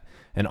with that.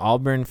 And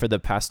Auburn, for the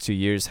past 2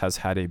 years, has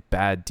had a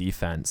bad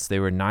defense. They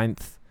were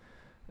 9th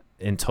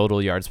in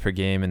total yards per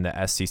game in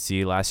the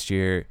SEC last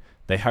year.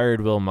 They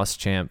hired Will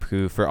Muschamp,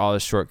 who, for all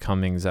his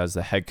shortcomings as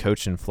the head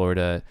coach in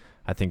Florida,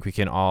 I think we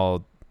can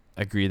all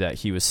agree that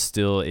he was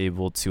still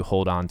able to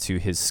hold on to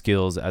his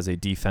skills as a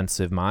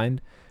defensive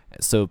mind.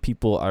 So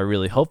people are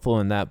really hopeful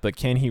in that, but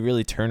can he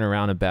really turn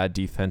around a bad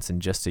defense in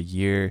just a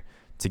year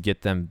to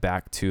get them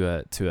back to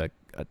a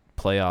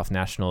playoff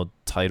national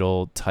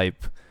title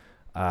type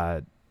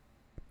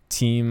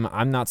team,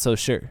 I'm not so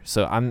sure.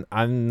 So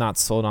I'm not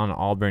sold on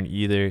Auburn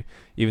either,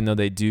 even though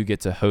they do get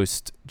to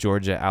host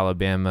Georgia,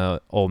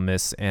 Alabama, Ole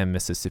Miss, and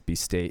Mississippi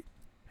State.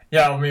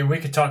 Yeah, I mean, we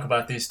could talk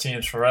about these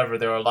teams forever.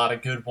 There are a lot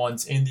of good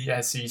ones in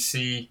the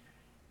SEC.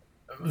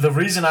 The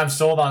reason I'm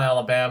sold on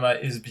Alabama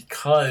is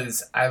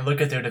because I look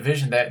at their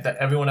division, that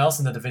everyone else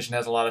in the division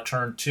has a lot of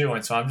turn too,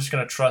 and so I'm just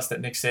going to trust that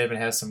Nick Saban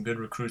has some good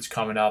recruits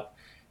coming up.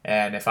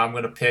 And if I'm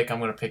going to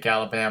pick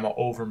Alabama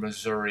over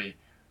Missouri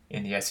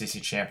in the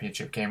SEC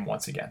championship game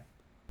once again.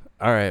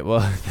 All right,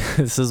 well,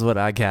 this is what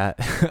I got.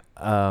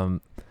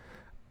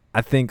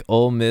 I think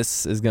Ole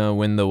Miss is going to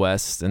win the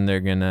West, and they're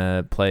going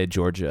to play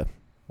Georgia.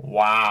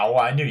 Wow,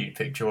 I knew you'd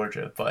pick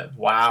Georgia, but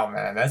wow,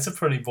 man, that's a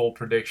pretty bold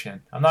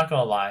prediction. I'm not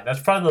going to lie. That's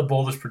probably the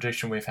boldest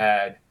prediction we've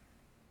had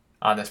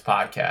on this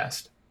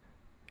podcast.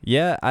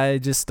 Yeah, I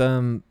just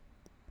Alabama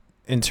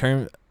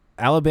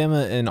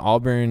and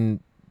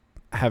Auburn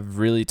have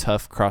really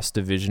tough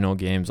cross-divisional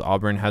games.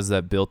 Auburn has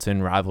that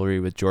built-in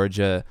rivalry with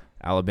Georgia.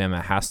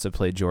 Alabama has to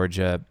play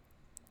Georgia.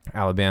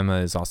 Alabama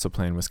is also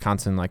playing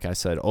Wisconsin, like I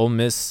said. Ole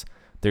Miss,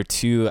 they're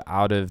 2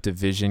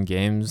 out-of-division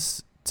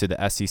games to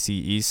the SEC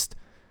East.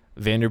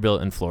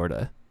 Vanderbilt and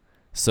Florida.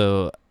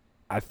 So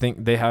I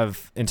think they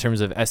have, in terms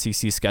of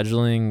SEC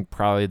scheduling,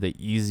 probably the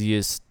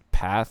easiest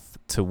path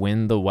to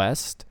win the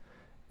West.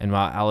 And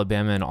while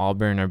Alabama and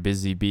Auburn are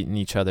busy beating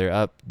each other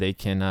up, they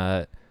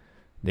can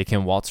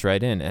waltz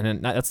right in.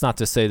 And that's not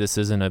to say this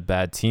isn't a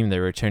bad team.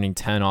 They're returning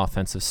 10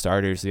 offensive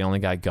starters. The only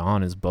guy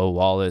gone is Bo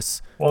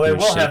Wallace. Well, they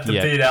will have to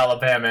beat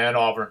Alabama and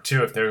Auburn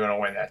too if they're going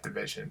to win that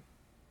division.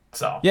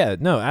 So yeah,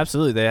 no,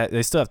 absolutely.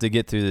 They still have to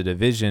get through the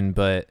division,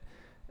 but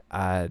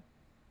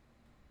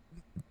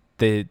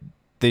They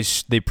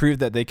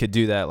proved that they could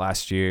do that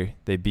last year.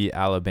 They beat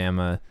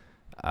Alabama.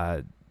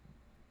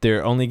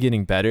 They're only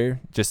getting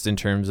better just in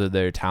terms of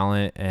their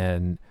talent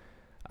and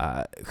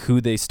who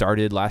they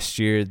started last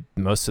year.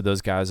 Most of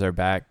those guys are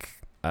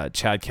back.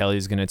 Chad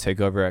Kelly's going to take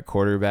over at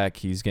quarterback.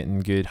 He's getting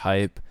good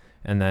hype.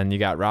 And then you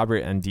got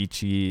Robert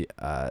Ndici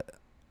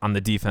on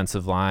the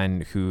defensive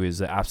line, who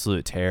is an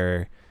absolute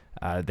terror.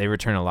 They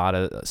return a lot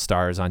of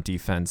stars on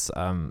defense.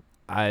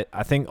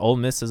 I think Ole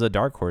Miss is a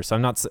dark horse.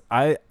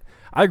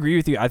 I agree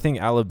with you. I think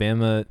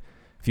Alabama,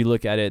 if you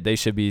look at it, they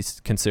should be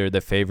considered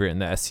the favorite in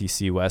the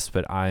SEC West,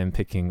 but I am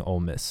picking Ole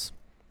Miss.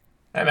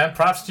 Hey, man,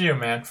 props to you,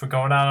 man, for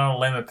going out on a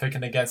limb and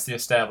picking against the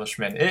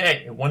establishment.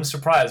 It wouldn't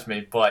surprise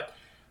me, but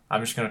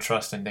I'm just going to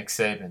trust in Nick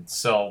Saban.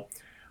 So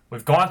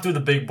we've gone through the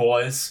big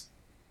boys.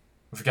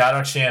 We've got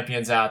our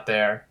champions out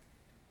there.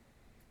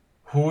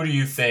 Who do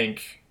you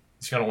think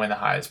is going to win the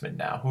Heisman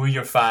now? Who are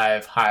your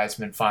 5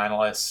 Heisman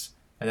finalists?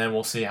 And then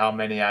we'll see how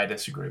many I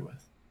disagree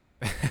with.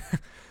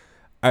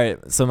 All right,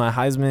 so my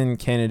Heisman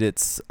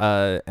candidates,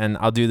 and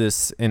I'll do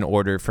this in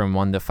order from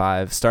 1 to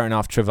 5. Starting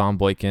off, Trevon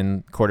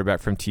Boykin, quarterback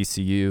from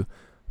TCU,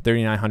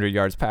 3,900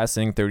 yards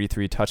passing,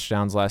 33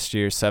 touchdowns last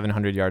year,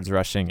 700 yards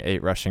rushing,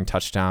 8 rushing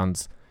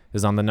touchdowns.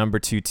 Is on the number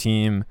 2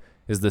 team,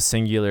 is the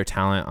singular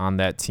talent on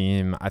that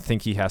team. I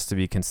think he has to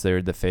be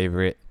considered the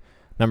favorite.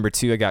 Number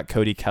 2, I got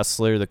Cody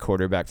Kessler, the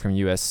quarterback from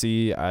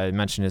USC. I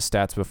mentioned his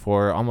stats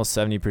before, almost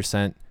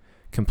 70%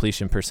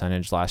 completion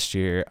percentage last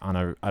year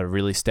on a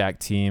really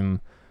stacked team.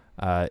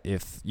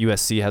 If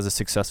USC has a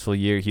successful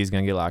year, he's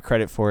going to get a lot of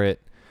credit for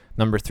it.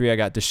 Number 3, I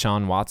got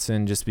Deshaun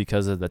Watson just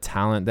because of the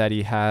talent that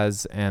he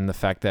has and the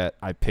fact that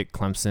I picked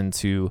Clemson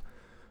to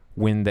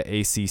win the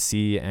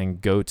ACC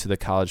and go to the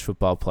college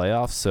football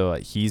playoffs. So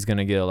he's going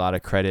to get a lot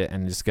of credit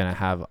and just going to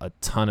have a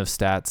ton of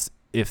stats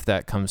if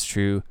that comes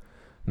true.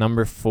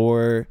 Number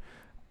 4,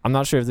 I'm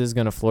not sure if this is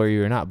going to floor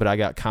you or not, but I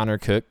got Connor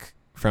Cook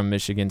from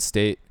Michigan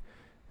State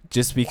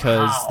just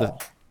because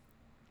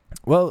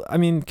Well, I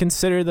mean,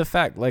 consider the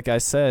fact, like I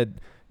said,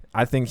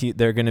 I think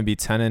they're going to be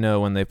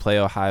 10-0 when they play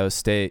Ohio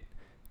State.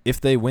 If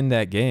they win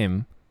that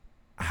game,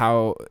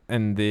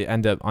 and they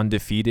end up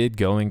undefeated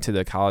going to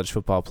the college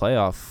football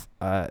playoff,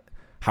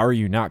 how are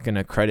you not going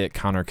to credit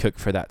Connor Cook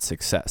for that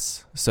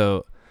success?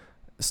 So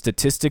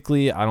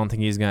statistically, I don't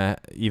think he's going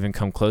to even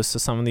come close to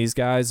some of these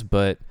guys,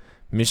 but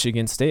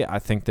Michigan State, I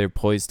think they're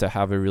poised to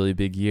have a really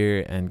big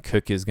year, and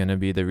Cook is going to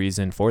be the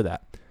reason for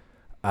that.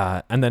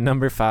 And then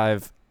number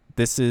 5,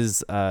 this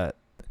is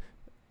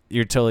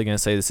you're totally going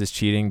to say this is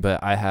cheating,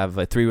 but I have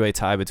a 3-way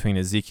tie between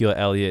Ezekiel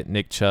Elliott,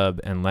 Nick Chubb,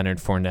 and Leonard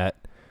Fournette.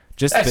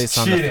 That's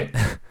cheating.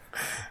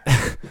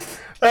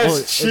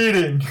 That's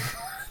cheating.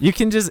 You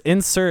can just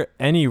insert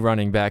any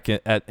running back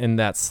in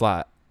that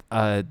slot.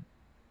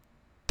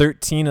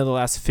 13 of the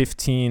last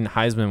 15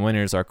 Heisman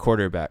winners are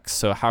quarterbacks,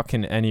 so how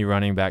can any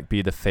running back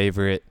be the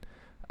favorite?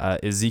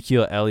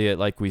 Ezekiel Elliott,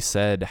 like we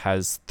said,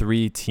 has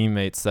 3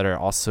 teammates that are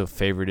also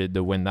favorited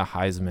to win the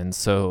Heisman.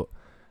 So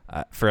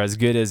for as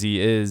good as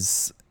he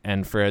is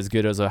and for as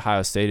good as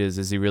Ohio State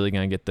is he really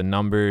going to get the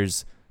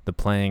numbers, the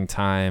playing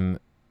time,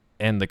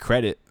 and the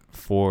credit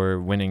for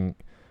winning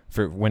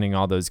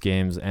all those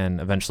games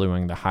and eventually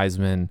winning the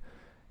Heisman?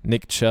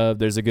 Nick Chubb,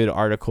 there's a good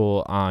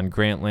article on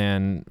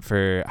Grantland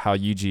for how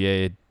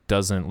UGA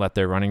doesn't let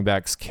their running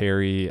backs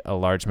carry a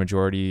large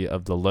majority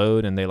of the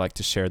load and they like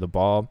to share the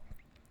ball.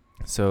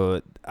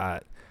 So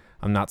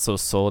I'm not so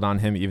sold on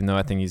him, even though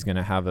I think he's going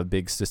to have a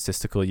big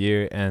statistical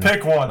year. And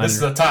pick one. This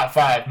is a top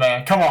 5,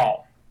 man. Come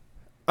on.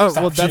 Oh,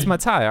 well, that's my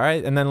tie, all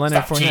right? And then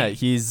Leonard Fournette, cheating.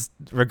 he's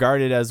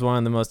regarded as one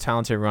of the most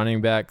talented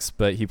running backs,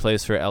 but he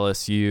plays for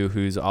LSU,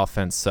 whose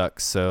offense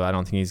sucks, so I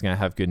don't think he's going to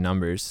have good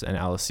numbers. And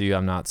LSU,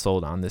 I'm not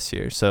sold on this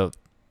year. So,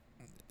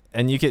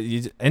 and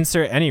you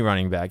insert any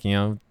running back, you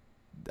know.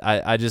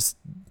 I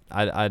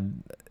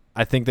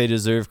think they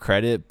deserve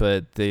credit,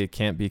 but they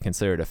can't be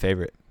considered a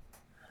favorite.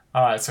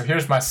 All right, so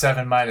here's my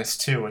 7 minus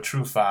 2, a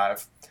true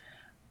 5.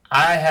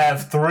 I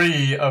have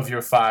 3 of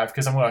your 5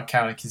 because I'm going to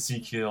count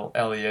Ezekiel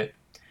Elliott.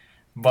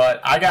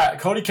 But I got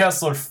Cody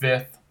Kessler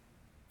 5th.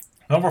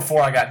 Number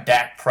 4, I got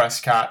Dak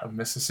Prescott of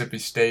Mississippi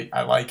State.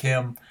 I like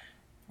him.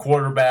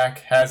 Quarterback,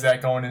 has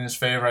that going in his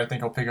favor. I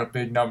think he'll pick up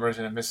big numbers,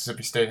 and if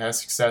Mississippi State has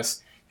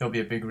success, he'll be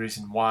a big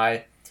reason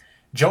why.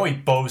 Joey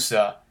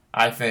Bosa,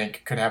 I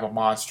think, could have a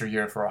monster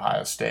year for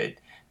Ohio State.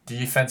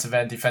 Defensive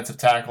end, defensive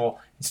tackle.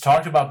 He's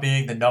talked about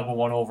being the number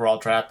 1 overall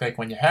draft pick.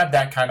 When you have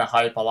that kind of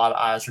hype, a lot of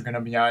eyes are going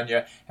to be on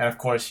you. And, of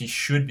course, he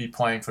should be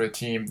playing for a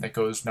team that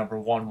goes number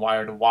 1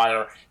 wire to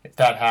wire. If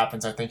that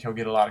happens, I think he'll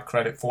get a lot of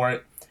credit for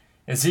it.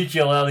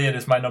 Ezekiel Elliott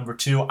is my number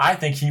 2. I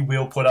think he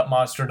will put up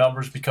monster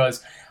numbers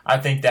because I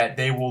think that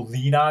they will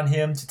lean on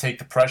him to take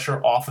the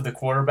pressure off of the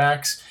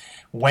quarterbacks.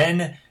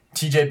 When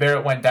JT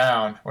Barrett went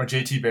down,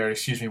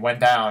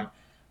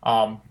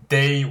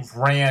 they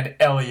ran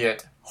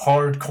Elliott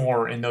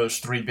hardcore in those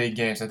 3 big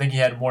games. I think he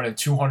had more than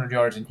 200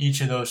 yards in each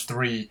of those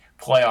 3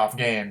 playoff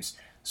games.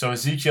 So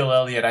Ezekiel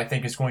Elliott, I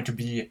think, is going to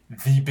be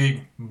the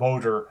big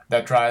motor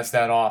that drives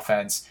that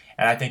offense.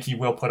 And I think he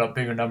will put up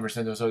bigger numbers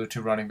than those other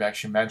 2 running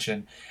backs you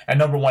mentioned. And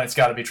number 1, it's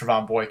got to be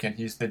Trevon Boykin.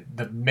 He's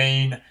the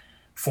main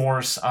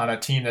force on a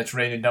team that's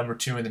rated number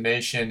 2 in the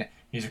nation.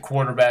 He's a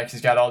quarterback. He's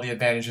got all the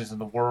advantages in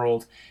the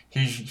world.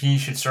 He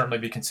should certainly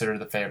be considered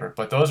the favorite.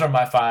 But those are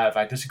my 5.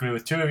 I disagree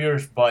with 2 of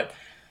yours, but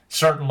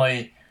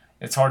certainly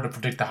it's hard to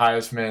predict the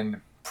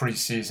Heisman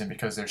preseason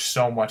because there's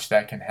so much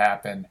that can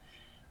happen.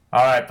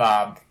 All right,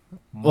 Bob.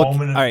 All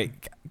right,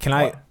 can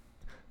I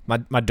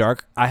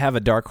have a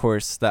dark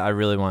horse that I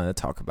really wanted to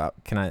talk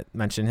about. Can I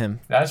mention him?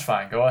 That's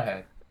fine. Go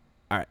ahead.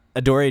 All right.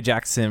 Adoree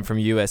Jackson from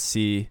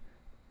USC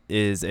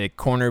is a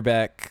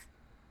cornerback,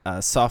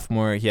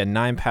 sophomore. He had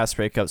 9 pass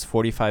breakups,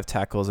 45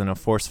 tackles, and a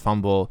forced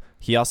fumble.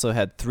 He also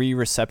had 3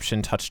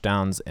 reception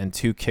touchdowns and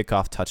 2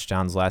 kickoff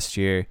touchdowns last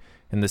year.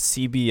 In the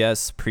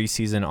CBS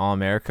preseason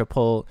All-America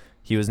poll,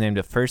 he was named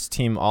a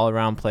first-team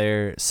all-around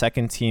player,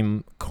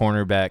 second-team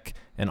cornerback,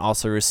 and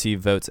also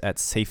received votes at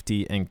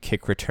safety and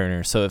kick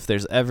returner. So if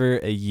there's ever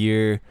a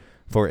year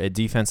for a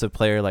defensive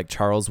player like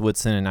Charles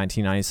Woodson in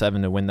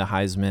 1997 to win the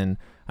Heisman,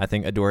 I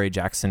think Adoree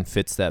Jackson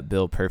fits that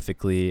bill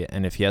perfectly.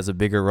 And if he has a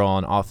bigger role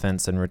on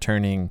offense and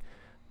returning,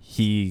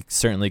 he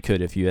certainly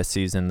could if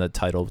USC is in the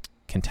title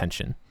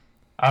contention.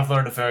 I've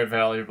learned a very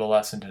valuable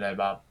lesson today,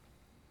 Bob.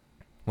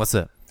 What's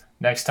that?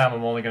 Next time,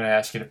 I'm only going to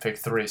ask you to pick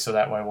 3, so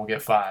that way we'll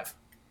get 5.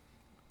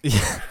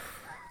 Yeah,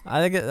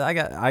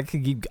 I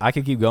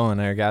could keep going.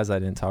 There are guys I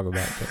didn't talk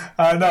about. But.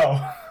 I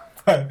know,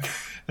 but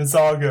it's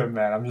all good,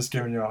 man. I'm just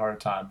giving you a hard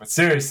time. But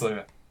seriously,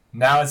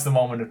 now it's the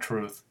moment of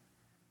truth.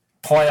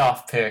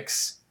 Playoff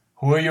picks.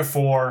 Who are your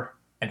 4,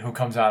 and who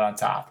comes out on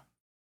top?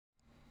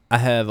 I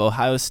have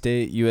Ohio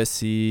State,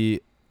 USC,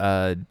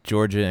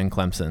 Georgia, and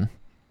Clemson.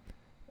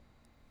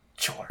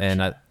 Georgia.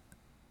 And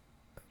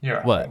you're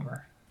a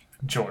homer.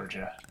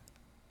 Georgia.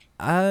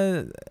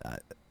 I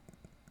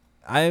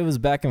was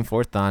back and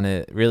forth on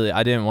it. Really,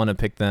 I didn't want to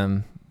pick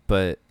them,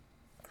 but...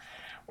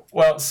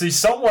 Well, see,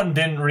 someone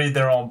didn't read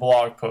their own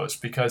blog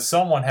post because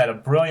someone had a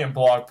brilliant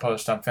blog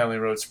post on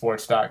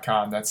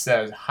FamilyRoadSports.com that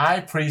says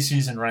high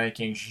preseason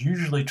rankings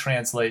usually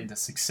translate into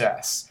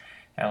success.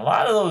 And a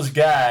lot of those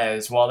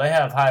guys, while they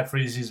have high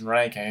preseason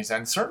rankings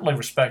and certainly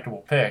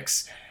respectable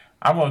picks,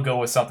 I'm going to go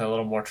with something a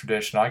little more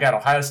traditional. I got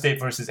Ohio State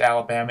versus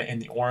Alabama in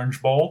the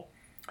Orange Bowl.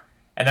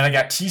 And then I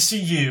got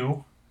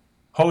TCU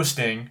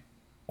hosting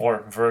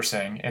or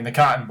versing in the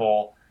Cotton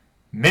Bowl,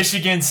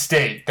 Michigan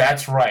State.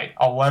 That's right,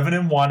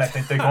 11-1. I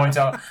think they're going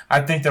to.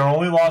 I think their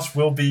only loss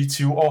will be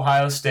to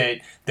Ohio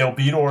State. They'll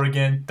beat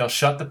Oregon. They'll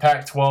shut the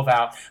Pac-12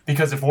 out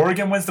because if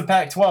Oregon wins the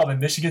Pac-12 and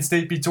Michigan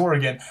State beats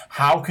Oregon,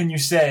 how can you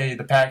say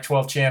the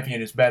Pac-12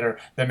 champion is better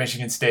than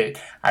Michigan State?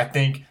 I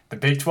think the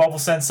Big 12 will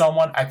send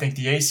someone. I think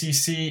the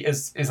ACC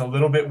is a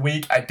little bit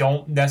weak. I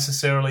don't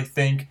necessarily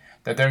think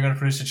that they're going to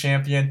produce a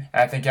champion.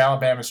 And I think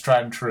Alabama's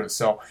tried and true.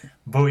 So,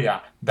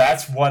 booyah.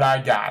 That's what I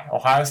got.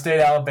 Ohio State,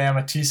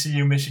 Alabama,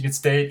 TCU, Michigan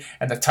State,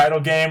 and the title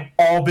game,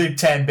 all Big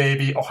Ten,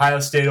 baby. Ohio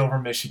State over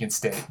Michigan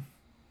State.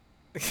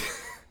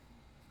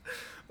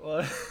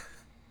 What?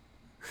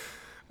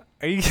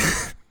 Are you...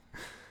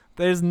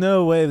 There's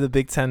no way the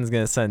Big Ten is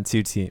going to send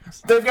 2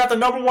 teams. They've got the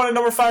number 1 and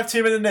number 5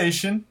 team in the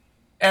nation.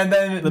 And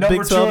then the number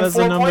Big 12 2 and has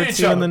 4 the number play each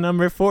 2 other. and the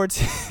number 4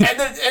 team.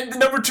 And the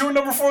number 2 and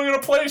number 4 are going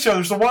to play each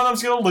other. So one of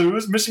them's going to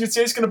lose. Michigan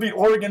State's going to beat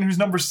Oregon, who's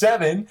number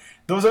 7.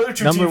 Those other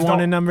 2 number teams 1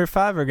 and number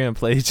 5 are going to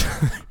play each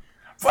other.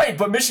 Right,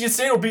 but Michigan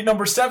State will beat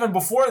number 7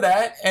 before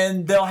that,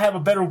 and they'll have a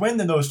better win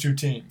than those 2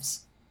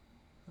 teams.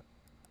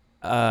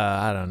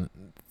 I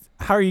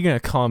how are you gonna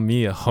call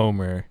me a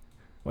homer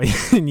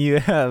when you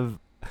have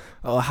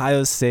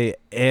Ohio State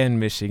and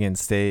Michigan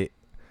State?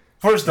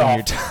 First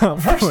off,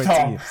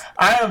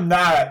 I am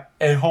not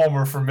a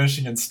homer for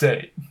Michigan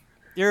State.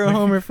 You're a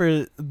homer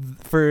for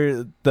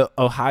the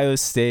Ohio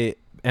State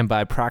and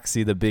by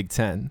proxy the Big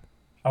Ten.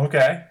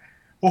 Okay.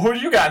 Well, who do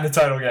you got in the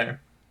title game?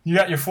 You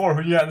got your 4.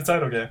 Who do you got in the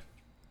title game?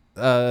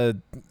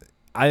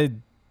 I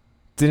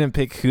didn't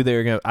pick who they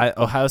were going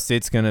to. Ohio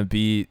State's going to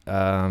beat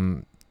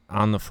on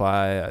the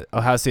fly.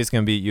 Ohio State's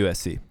going to beat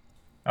USC.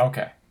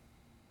 Okay.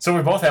 So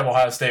we both have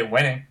Ohio State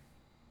winning.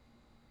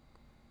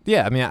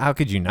 Yeah, I mean, how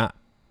could you not?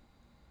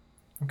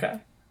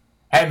 Okay.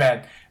 Hey,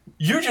 man,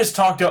 you just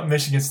talked up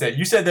Michigan State.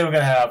 You said they were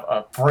going to have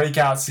a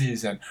breakout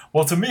season.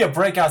 Well, to me, a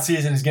breakout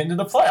season is getting to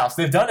the playoffs.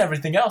 They've done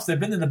everything else. They've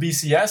been to the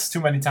BCS too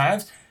many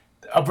times.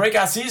 A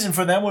breakout season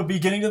for them would be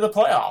getting to the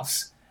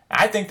playoffs.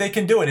 I think they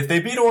can do it. If they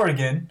beat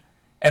Oregon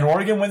and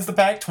Oregon wins the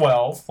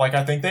Pac-12, like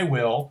I think they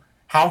will,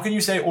 how can you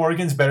say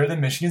Oregon's better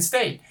than Michigan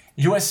State?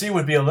 USC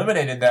would be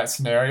eliminated in that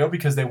scenario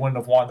because they wouldn't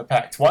have won the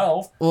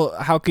Pac-12. Well,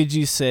 how could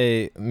you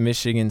say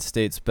Michigan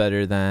State's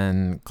better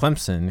than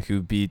Clemson,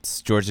 who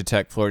beats Georgia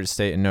Tech, Florida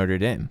State, and Notre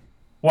Dame?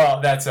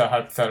 Well, that's a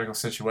hypothetical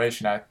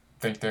situation. I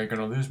think they're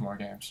going to lose more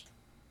games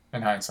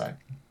in hindsight.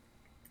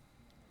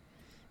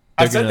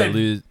 They're going to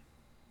lose.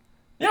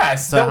 Yeah.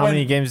 So how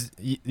many games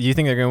you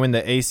think they're going to win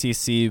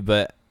the ACC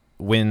but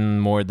win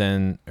more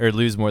than or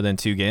lose more than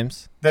 2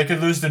 games? They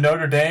could lose to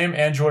Notre Dame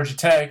and Georgia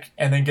Tech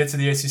and then get to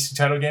the ACC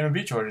title game and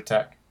beat Georgia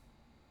Tech.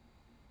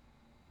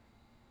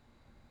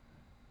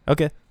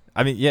 Okay.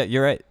 I mean, yeah,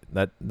 you're right.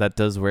 That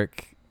does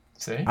work.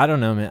 See? I don't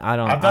know, man. I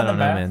don't know,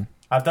 man.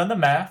 I've done the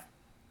math.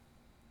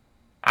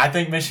 I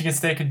think Michigan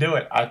State can do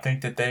it. I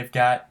think that they've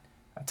got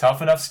a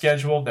tough enough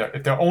schedule.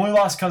 If their only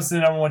loss comes to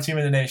the number 1 team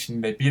in the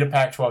nation, they beat a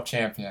Pac-12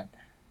 champion,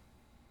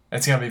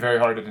 it's going to be very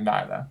hard to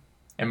deny them,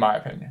 in my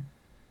opinion.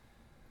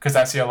 Because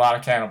I see a lot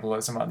of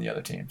cannibalism on the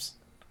other teams.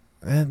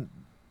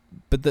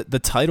 But the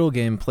title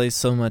game plays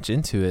so much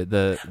into it,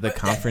 the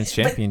conference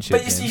championship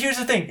But you see, here's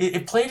the thing.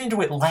 It played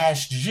into it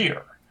last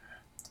year.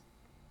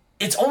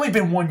 It's only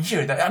been 1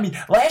 year. I mean,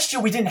 last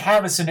year we didn't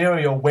have a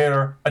scenario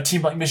where a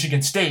team like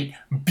Michigan State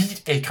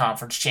beat a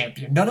conference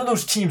champion. None of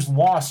those teams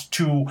lost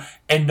to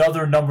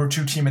another number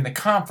 2 team in the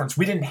conference.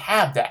 We didn't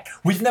have that.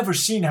 We've never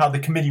seen how the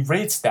committee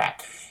rates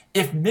that.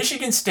 If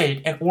Michigan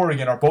State and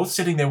Oregon are both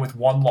sitting there with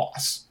 1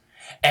 loss,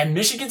 and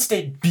Michigan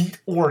State beat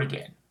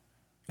Oregon,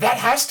 that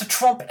has to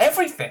trump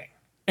everything,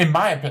 in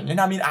my opinion.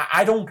 I mean,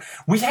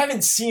 we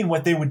haven't seen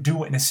what they would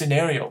do in a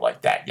scenario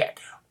like that yet.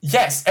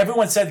 Yes,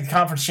 everyone said the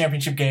conference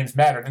championship games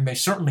mattered, and they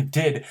certainly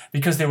did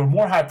because they were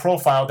more high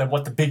profile than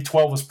what the Big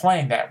 12 was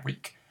playing that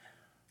week.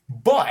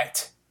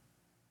 But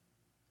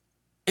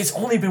it's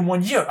only been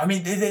 1 year. I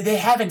mean, they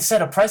haven't set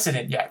a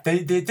precedent yet.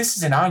 This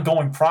is an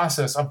ongoing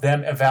process of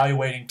them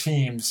evaluating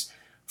teams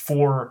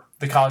for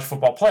the college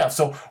football playoffs.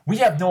 So we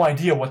have no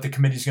idea what the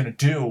committee's going to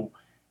do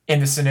in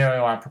the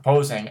scenario I'm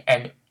proposing,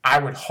 and I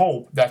would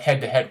hope that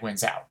head-to-head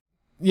wins out.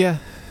 Yeah.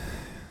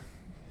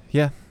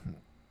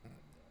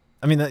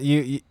 I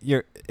mean,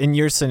 you're in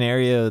your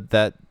scenario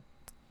that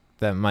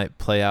might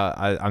play out.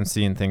 I'm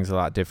seeing things a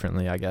lot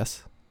differently, I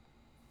guess.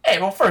 Hey,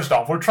 well, first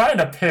off, we're trying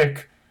to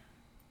pick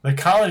the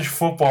college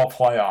football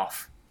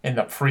playoff in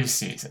the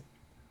preseason.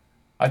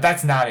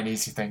 That's not an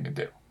easy thing to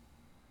do.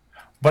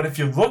 But if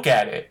you look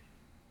at it,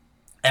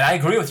 and I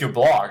agree with your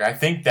blog, I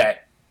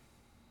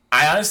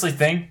honestly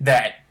think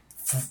that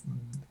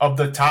of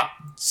the top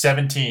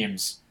 7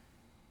 teams,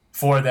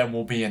 4 of them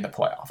will be in the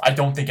playoff. I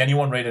don't think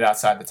anyone rated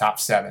outside the top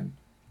 7.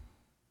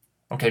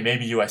 Okay,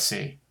 maybe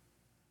USC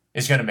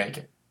is going to make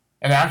it.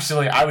 And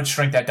actually, I would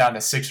shrink that down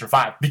to 6 or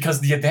 5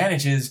 because the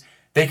advantage is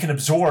they can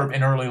absorb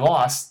an early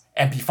loss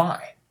and be fine.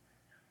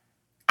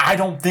 I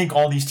don't think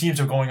all these teams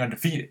are going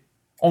undefeated.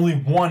 Only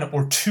 1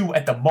 or 2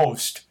 at the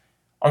most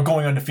are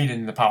going undefeated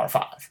in the Power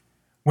 5,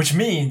 which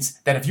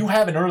means that if you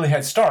have an early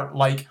head start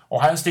like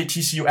Ohio State,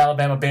 TCU,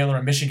 Alabama, Baylor,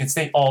 and Michigan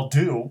State all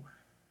do,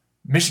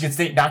 Michigan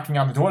State knocking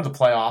on the door of the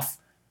playoff,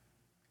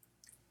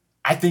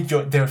 I think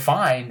they're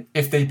fine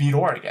if they beat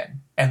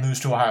Oregon and lose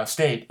to Ohio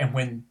State and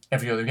win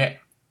every other game.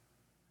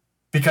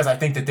 Because I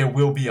think that there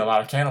will be a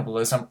lot of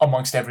cannibalism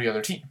amongst every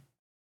other team.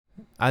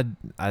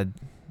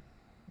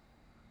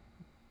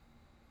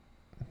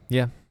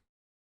 Yeah.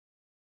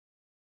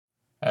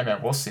 Hey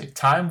man, we'll see.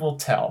 Time will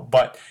tell.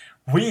 But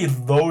we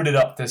loaded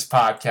up this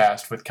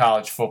podcast with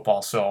college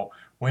football, so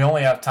we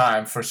only have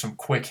time for some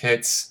quick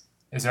hits.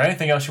 Is there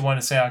anything else you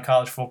want to say on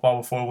college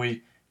football before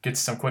we get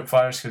to some quick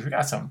fires? Because we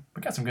got some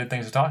good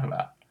things to talk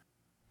about.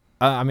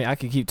 I mean, I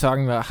could keep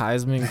talking about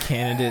Heisman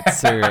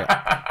candidates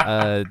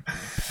or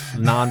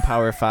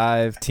non-Power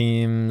 5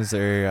 teams,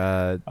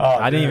 or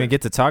I didn't even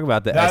get to talk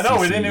about the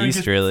SEC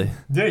East, really.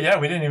 Yeah,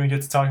 we didn't even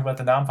get to talk about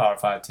the non-Power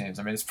 5 teams.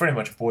 I mean, it's pretty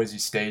much Boise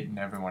State and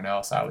everyone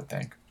else, I would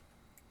think.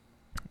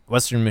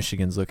 Western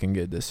Michigan's looking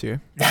good this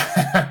year.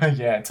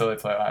 Yeah, until they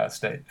play Ohio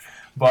State.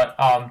 But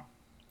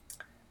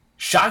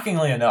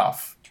shockingly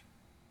enough,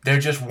 there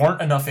just weren't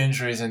enough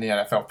injuries in the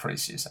NFL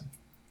preseason.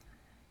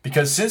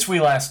 Because since we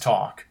last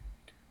talked,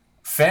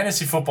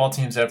 fantasy football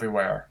teams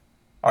everywhere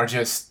are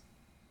just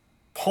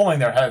pulling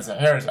their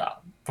hairs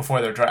out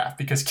before their draft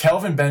because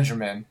Kelvin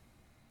Benjamin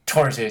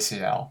tore his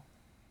ACL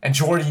and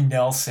Jordy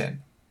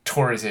Nelson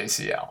tore his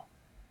ACL.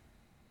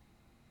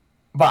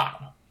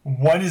 Bob,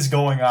 what is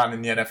going on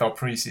in the NFL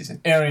preseason?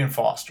 Arian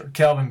Foster,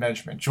 Kelvin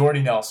Benjamin,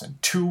 Jordy Nelson,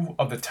 2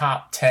 of the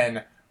top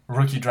 10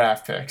 rookie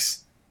draft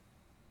picks.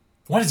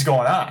 What is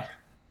going on?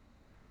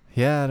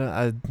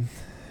 Yeah,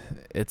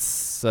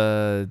 it's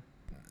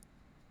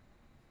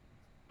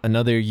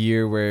another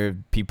year where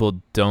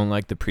people don't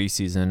like the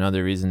preseason,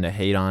 another reason to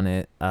hate on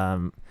it.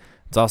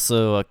 It's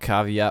also a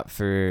caveat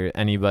for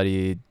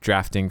anybody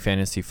drafting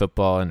fantasy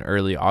football in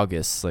early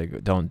August.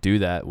 Like, don't do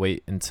that.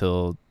 Wait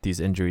until these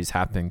injuries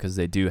happen because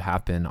they do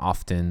happen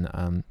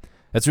often.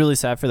 It's really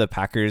sad for the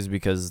Packers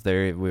because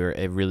we were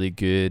a really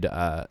good,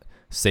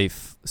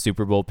 safe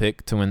Super Bowl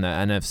pick to win the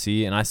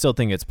NFC, and I still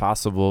think it's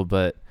possible,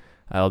 but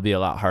it'll be a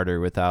lot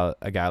harder without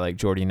a guy like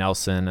Jordy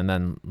Nelson. And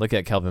then look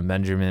at Kelvin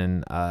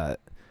Benjamin.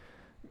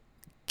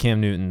 Cam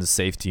Newton's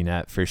safety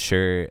net for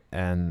sure.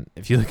 And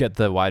if you look at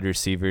the wide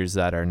receivers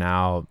that are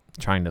now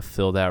trying to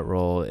fill that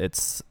role,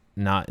 it's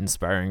not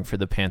inspiring for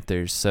the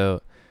Panthers.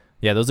 So,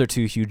 yeah, those are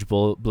 2 huge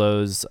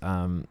blows.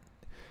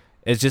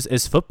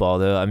 It's football,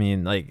 though. I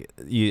mean, like,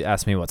 you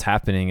asked me what's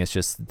happening. It's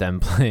just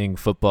them playing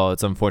football.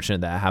 It's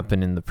unfortunate that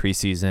happened in the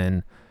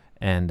preseason.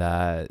 And,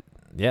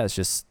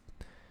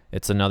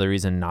 it's another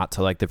reason not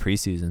to like the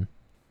preseason.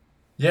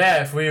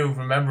 Yeah, if we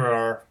remember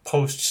our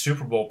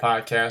post-Super Bowl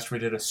podcast, we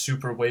did a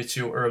super way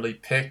too early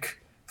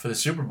pick for the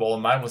Super Bowl,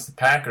 and mine was the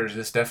Packers.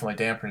 This definitely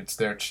dampens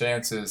their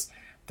chances.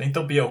 I think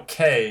they'll be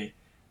okay,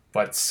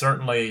 but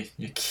certainly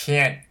you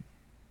can't.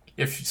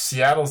 If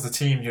Seattle's the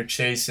team you're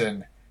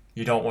chasing,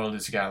 you don't want to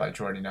lose a guy like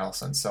Jordy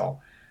Nelson.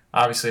 So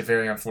obviously a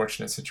very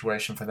unfortunate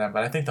situation for them,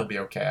 but I think they'll be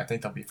okay. I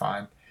think they'll be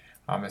fine.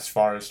 As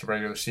far as the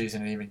regular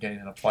season and even getting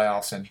in the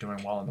playoffs and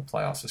doing well in the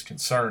playoffs is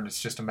concerned,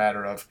 it's just a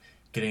matter of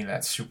getting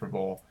that Super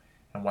Bowl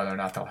and whether or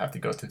not they'll have to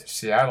go through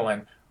Seattle.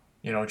 And,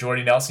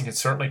 Jordy Nelson can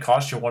certainly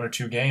cost you 1 or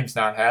 2 games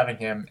not having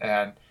him,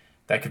 and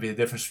that could be the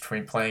difference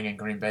between playing in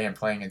Green Bay and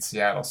playing in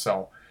Seattle.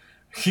 So,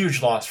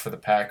 huge loss for the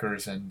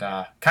Packers, and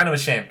kind of a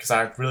shame because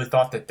I really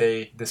thought that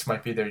this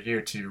might be their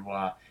year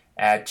to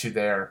add to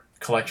their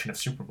collection of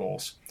Super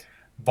Bowls.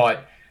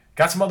 But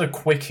got some other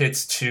quick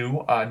hits,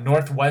 too.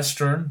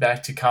 Northwestern,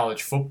 back to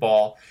college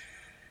football.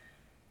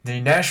 The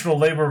National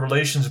Labor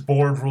Relations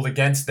Board ruled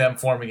against them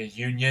forming a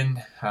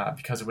union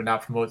because it would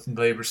not promote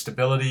labor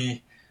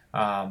stability.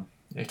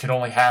 It could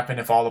only happen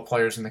if all the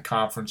players in the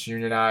conference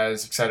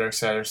unionize, et cetera, et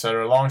cetera, et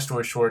cetera. Long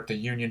story short, the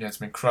union has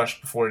been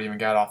crushed before it even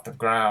got off the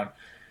ground.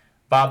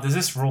 Bob, does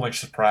this ruling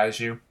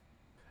surprise you?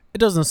 It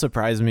doesn't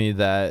surprise me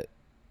that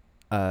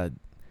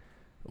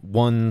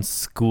one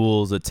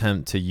school's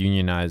attempt to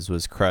unionize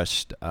was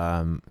crushed.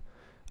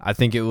 I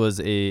think it was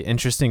a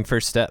interesting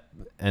first step,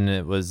 and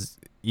it was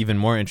even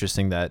more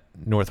interesting that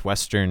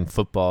Northwestern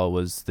football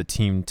was the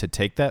team to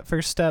take that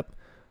first step.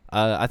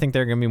 I think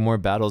there are going to be more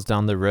battles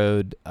down the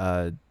road.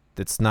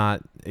 It's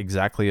not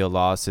exactly a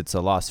loss. It's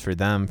a loss for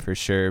them for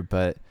sure,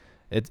 but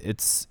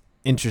it's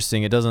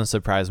interesting. It doesn't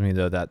surprise me,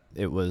 though, that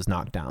it was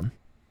knocked down.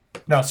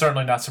 No,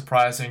 certainly not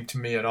surprising to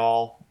me at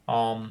all.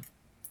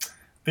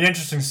 Be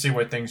interesting to see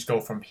where things go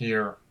from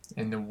here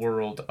in the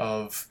world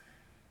of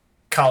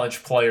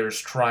college players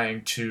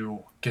trying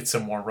to get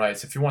some more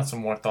rights. If you want some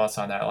more thoughts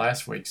on that,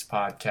 last week's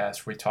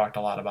podcast, we talked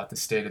a lot about the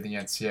state of the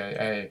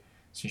NCAA,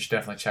 so you should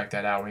definitely check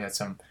that out. We had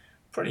some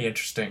pretty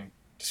interesting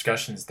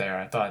discussions there.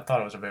 I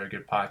thought it was a very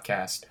good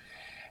podcast.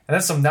 And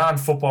then some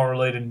non-football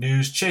related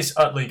news. Chase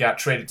Utley got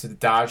traded to the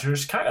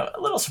Dodgers. Kind of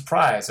a little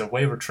surprise, a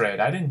waiver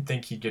trade. I didn't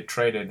think he'd get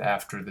traded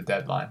after the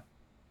deadline.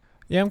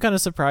 Yeah, I'm kind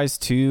of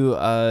surprised too.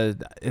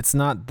 It's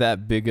not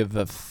that big of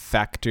a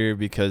factor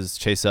because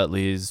Chase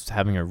Utley is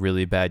having a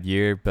really bad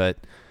year, but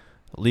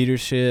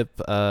leadership,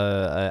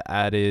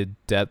 added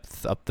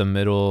depth up the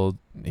middle.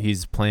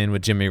 He's playing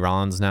with Jimmy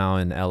Rollins now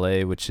in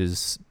LA, which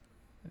is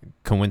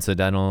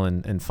coincidental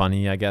and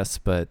funny, I guess.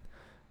 But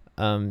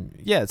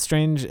yeah, it's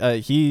strange.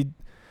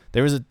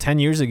 There was 10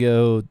 years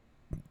ago,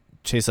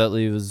 Chase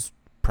Utley was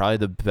probably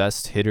the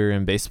best hitter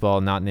in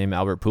baseball, not named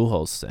Albert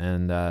Pujols,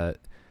 and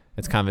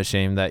it's kind of a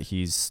shame that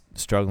he's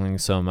struggling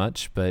so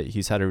much, but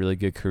he's had a really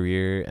good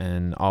career,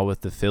 and all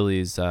with the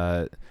Phillies,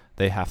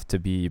 they have to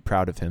be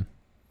proud of him.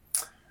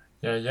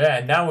 Yeah,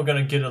 and now we're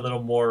going to get a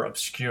little more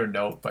obscure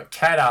note, but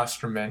Kat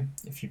Osterman,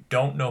 if you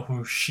don't know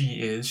who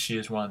she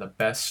is one of the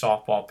best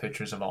softball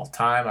pitchers of all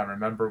time. I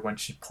remember when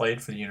she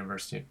played for the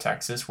University of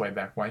Texas way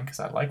back when, because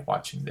I like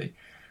watching the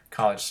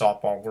College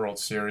Softball World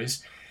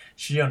Series.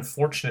 She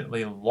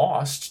unfortunately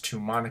lost to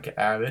Monica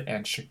Abbott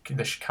and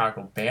the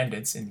Chicago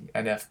Bandits in the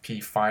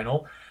NFP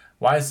final.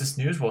 Why is this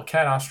news? Well,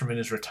 Kat Osterman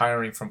is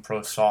retiring from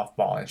pro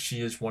softball, and she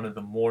is one of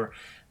the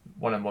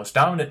most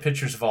dominant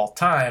pitchers of all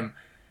time,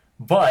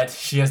 but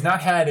she has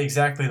not had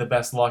exactly the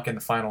best luck in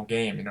the final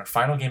game. In her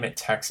final game at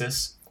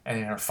Texas, and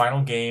in her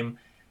final game,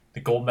 the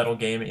gold medal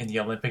game in the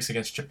Olympics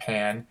against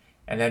Japan,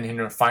 and then in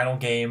her final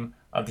game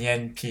of the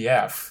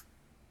NPF,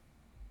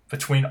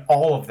 between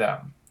all of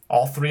them,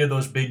 all three of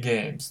those big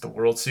games, the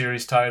World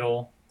Series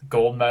title, the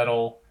gold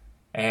medal,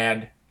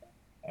 and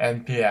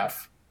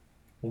NPF,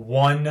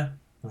 one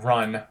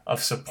run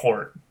of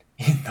support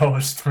in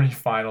those three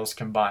finals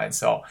combined.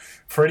 So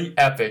pretty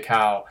epic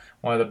how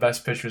one of the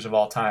best pitchers of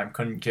all time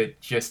couldn't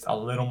get just a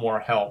little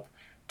more help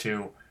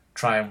to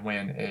try and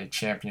win a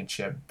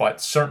championship. But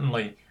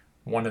certainly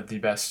one of the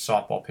best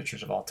softball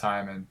pitchers of all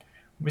time. And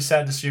we'll be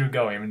sad to see her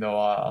go, even though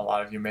a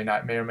lot of you may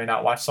or may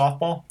not watch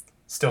softball.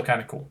 Still kind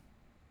of cool.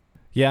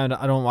 Yeah,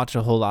 I don't watch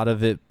a whole lot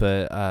of it,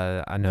 but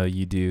I know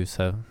you do.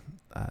 So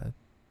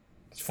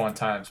it's fun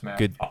times, man.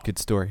 Good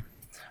story.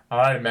 All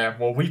right, man.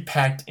 Well, we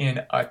packed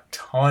in a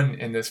ton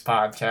in this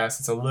podcast.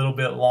 It's a little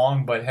bit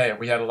long, but hey,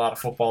 we had a lot of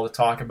football to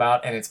talk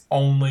about, and it's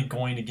only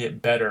going to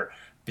get better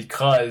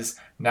because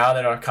now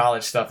that our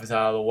college stuff is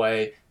out of the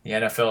way, the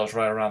NFL is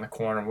right around the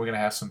corner. We're going to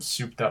have some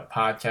souped-up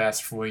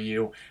podcasts for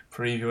you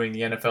previewing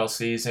the NFL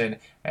season,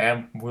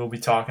 and we'll be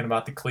talking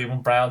about the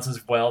Cleveland Browns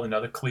as well.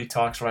 Another Cle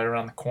Talks right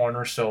around the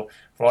corner. So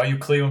for all you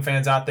Cleveland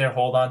fans out there,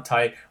 hold on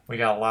tight. We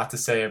got a lot to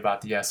say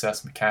about the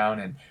SS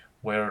McCown and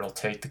where it'll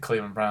take the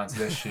Cleveland Browns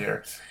this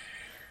year.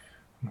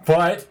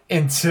 But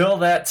until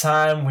that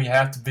time, we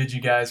have to bid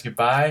you guys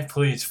goodbye.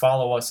 Please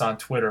follow us on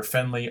Twitter,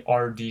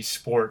 FenleyRD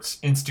Sports,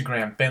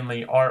 Instagram,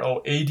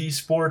 FenleyROAD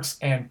Sports,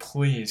 and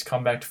please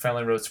come back to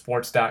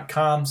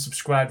FenleyRoadSports.com,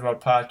 subscribe to our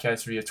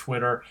podcast via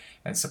Twitter,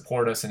 and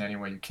support us in any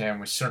way you can.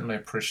 We certainly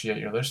appreciate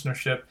your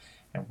listenership,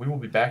 and we will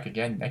be back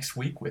again next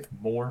week with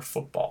more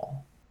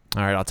football.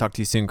 All right, I'll talk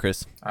to you soon,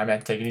 Chris. All right,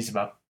 man. Take it easy, bub.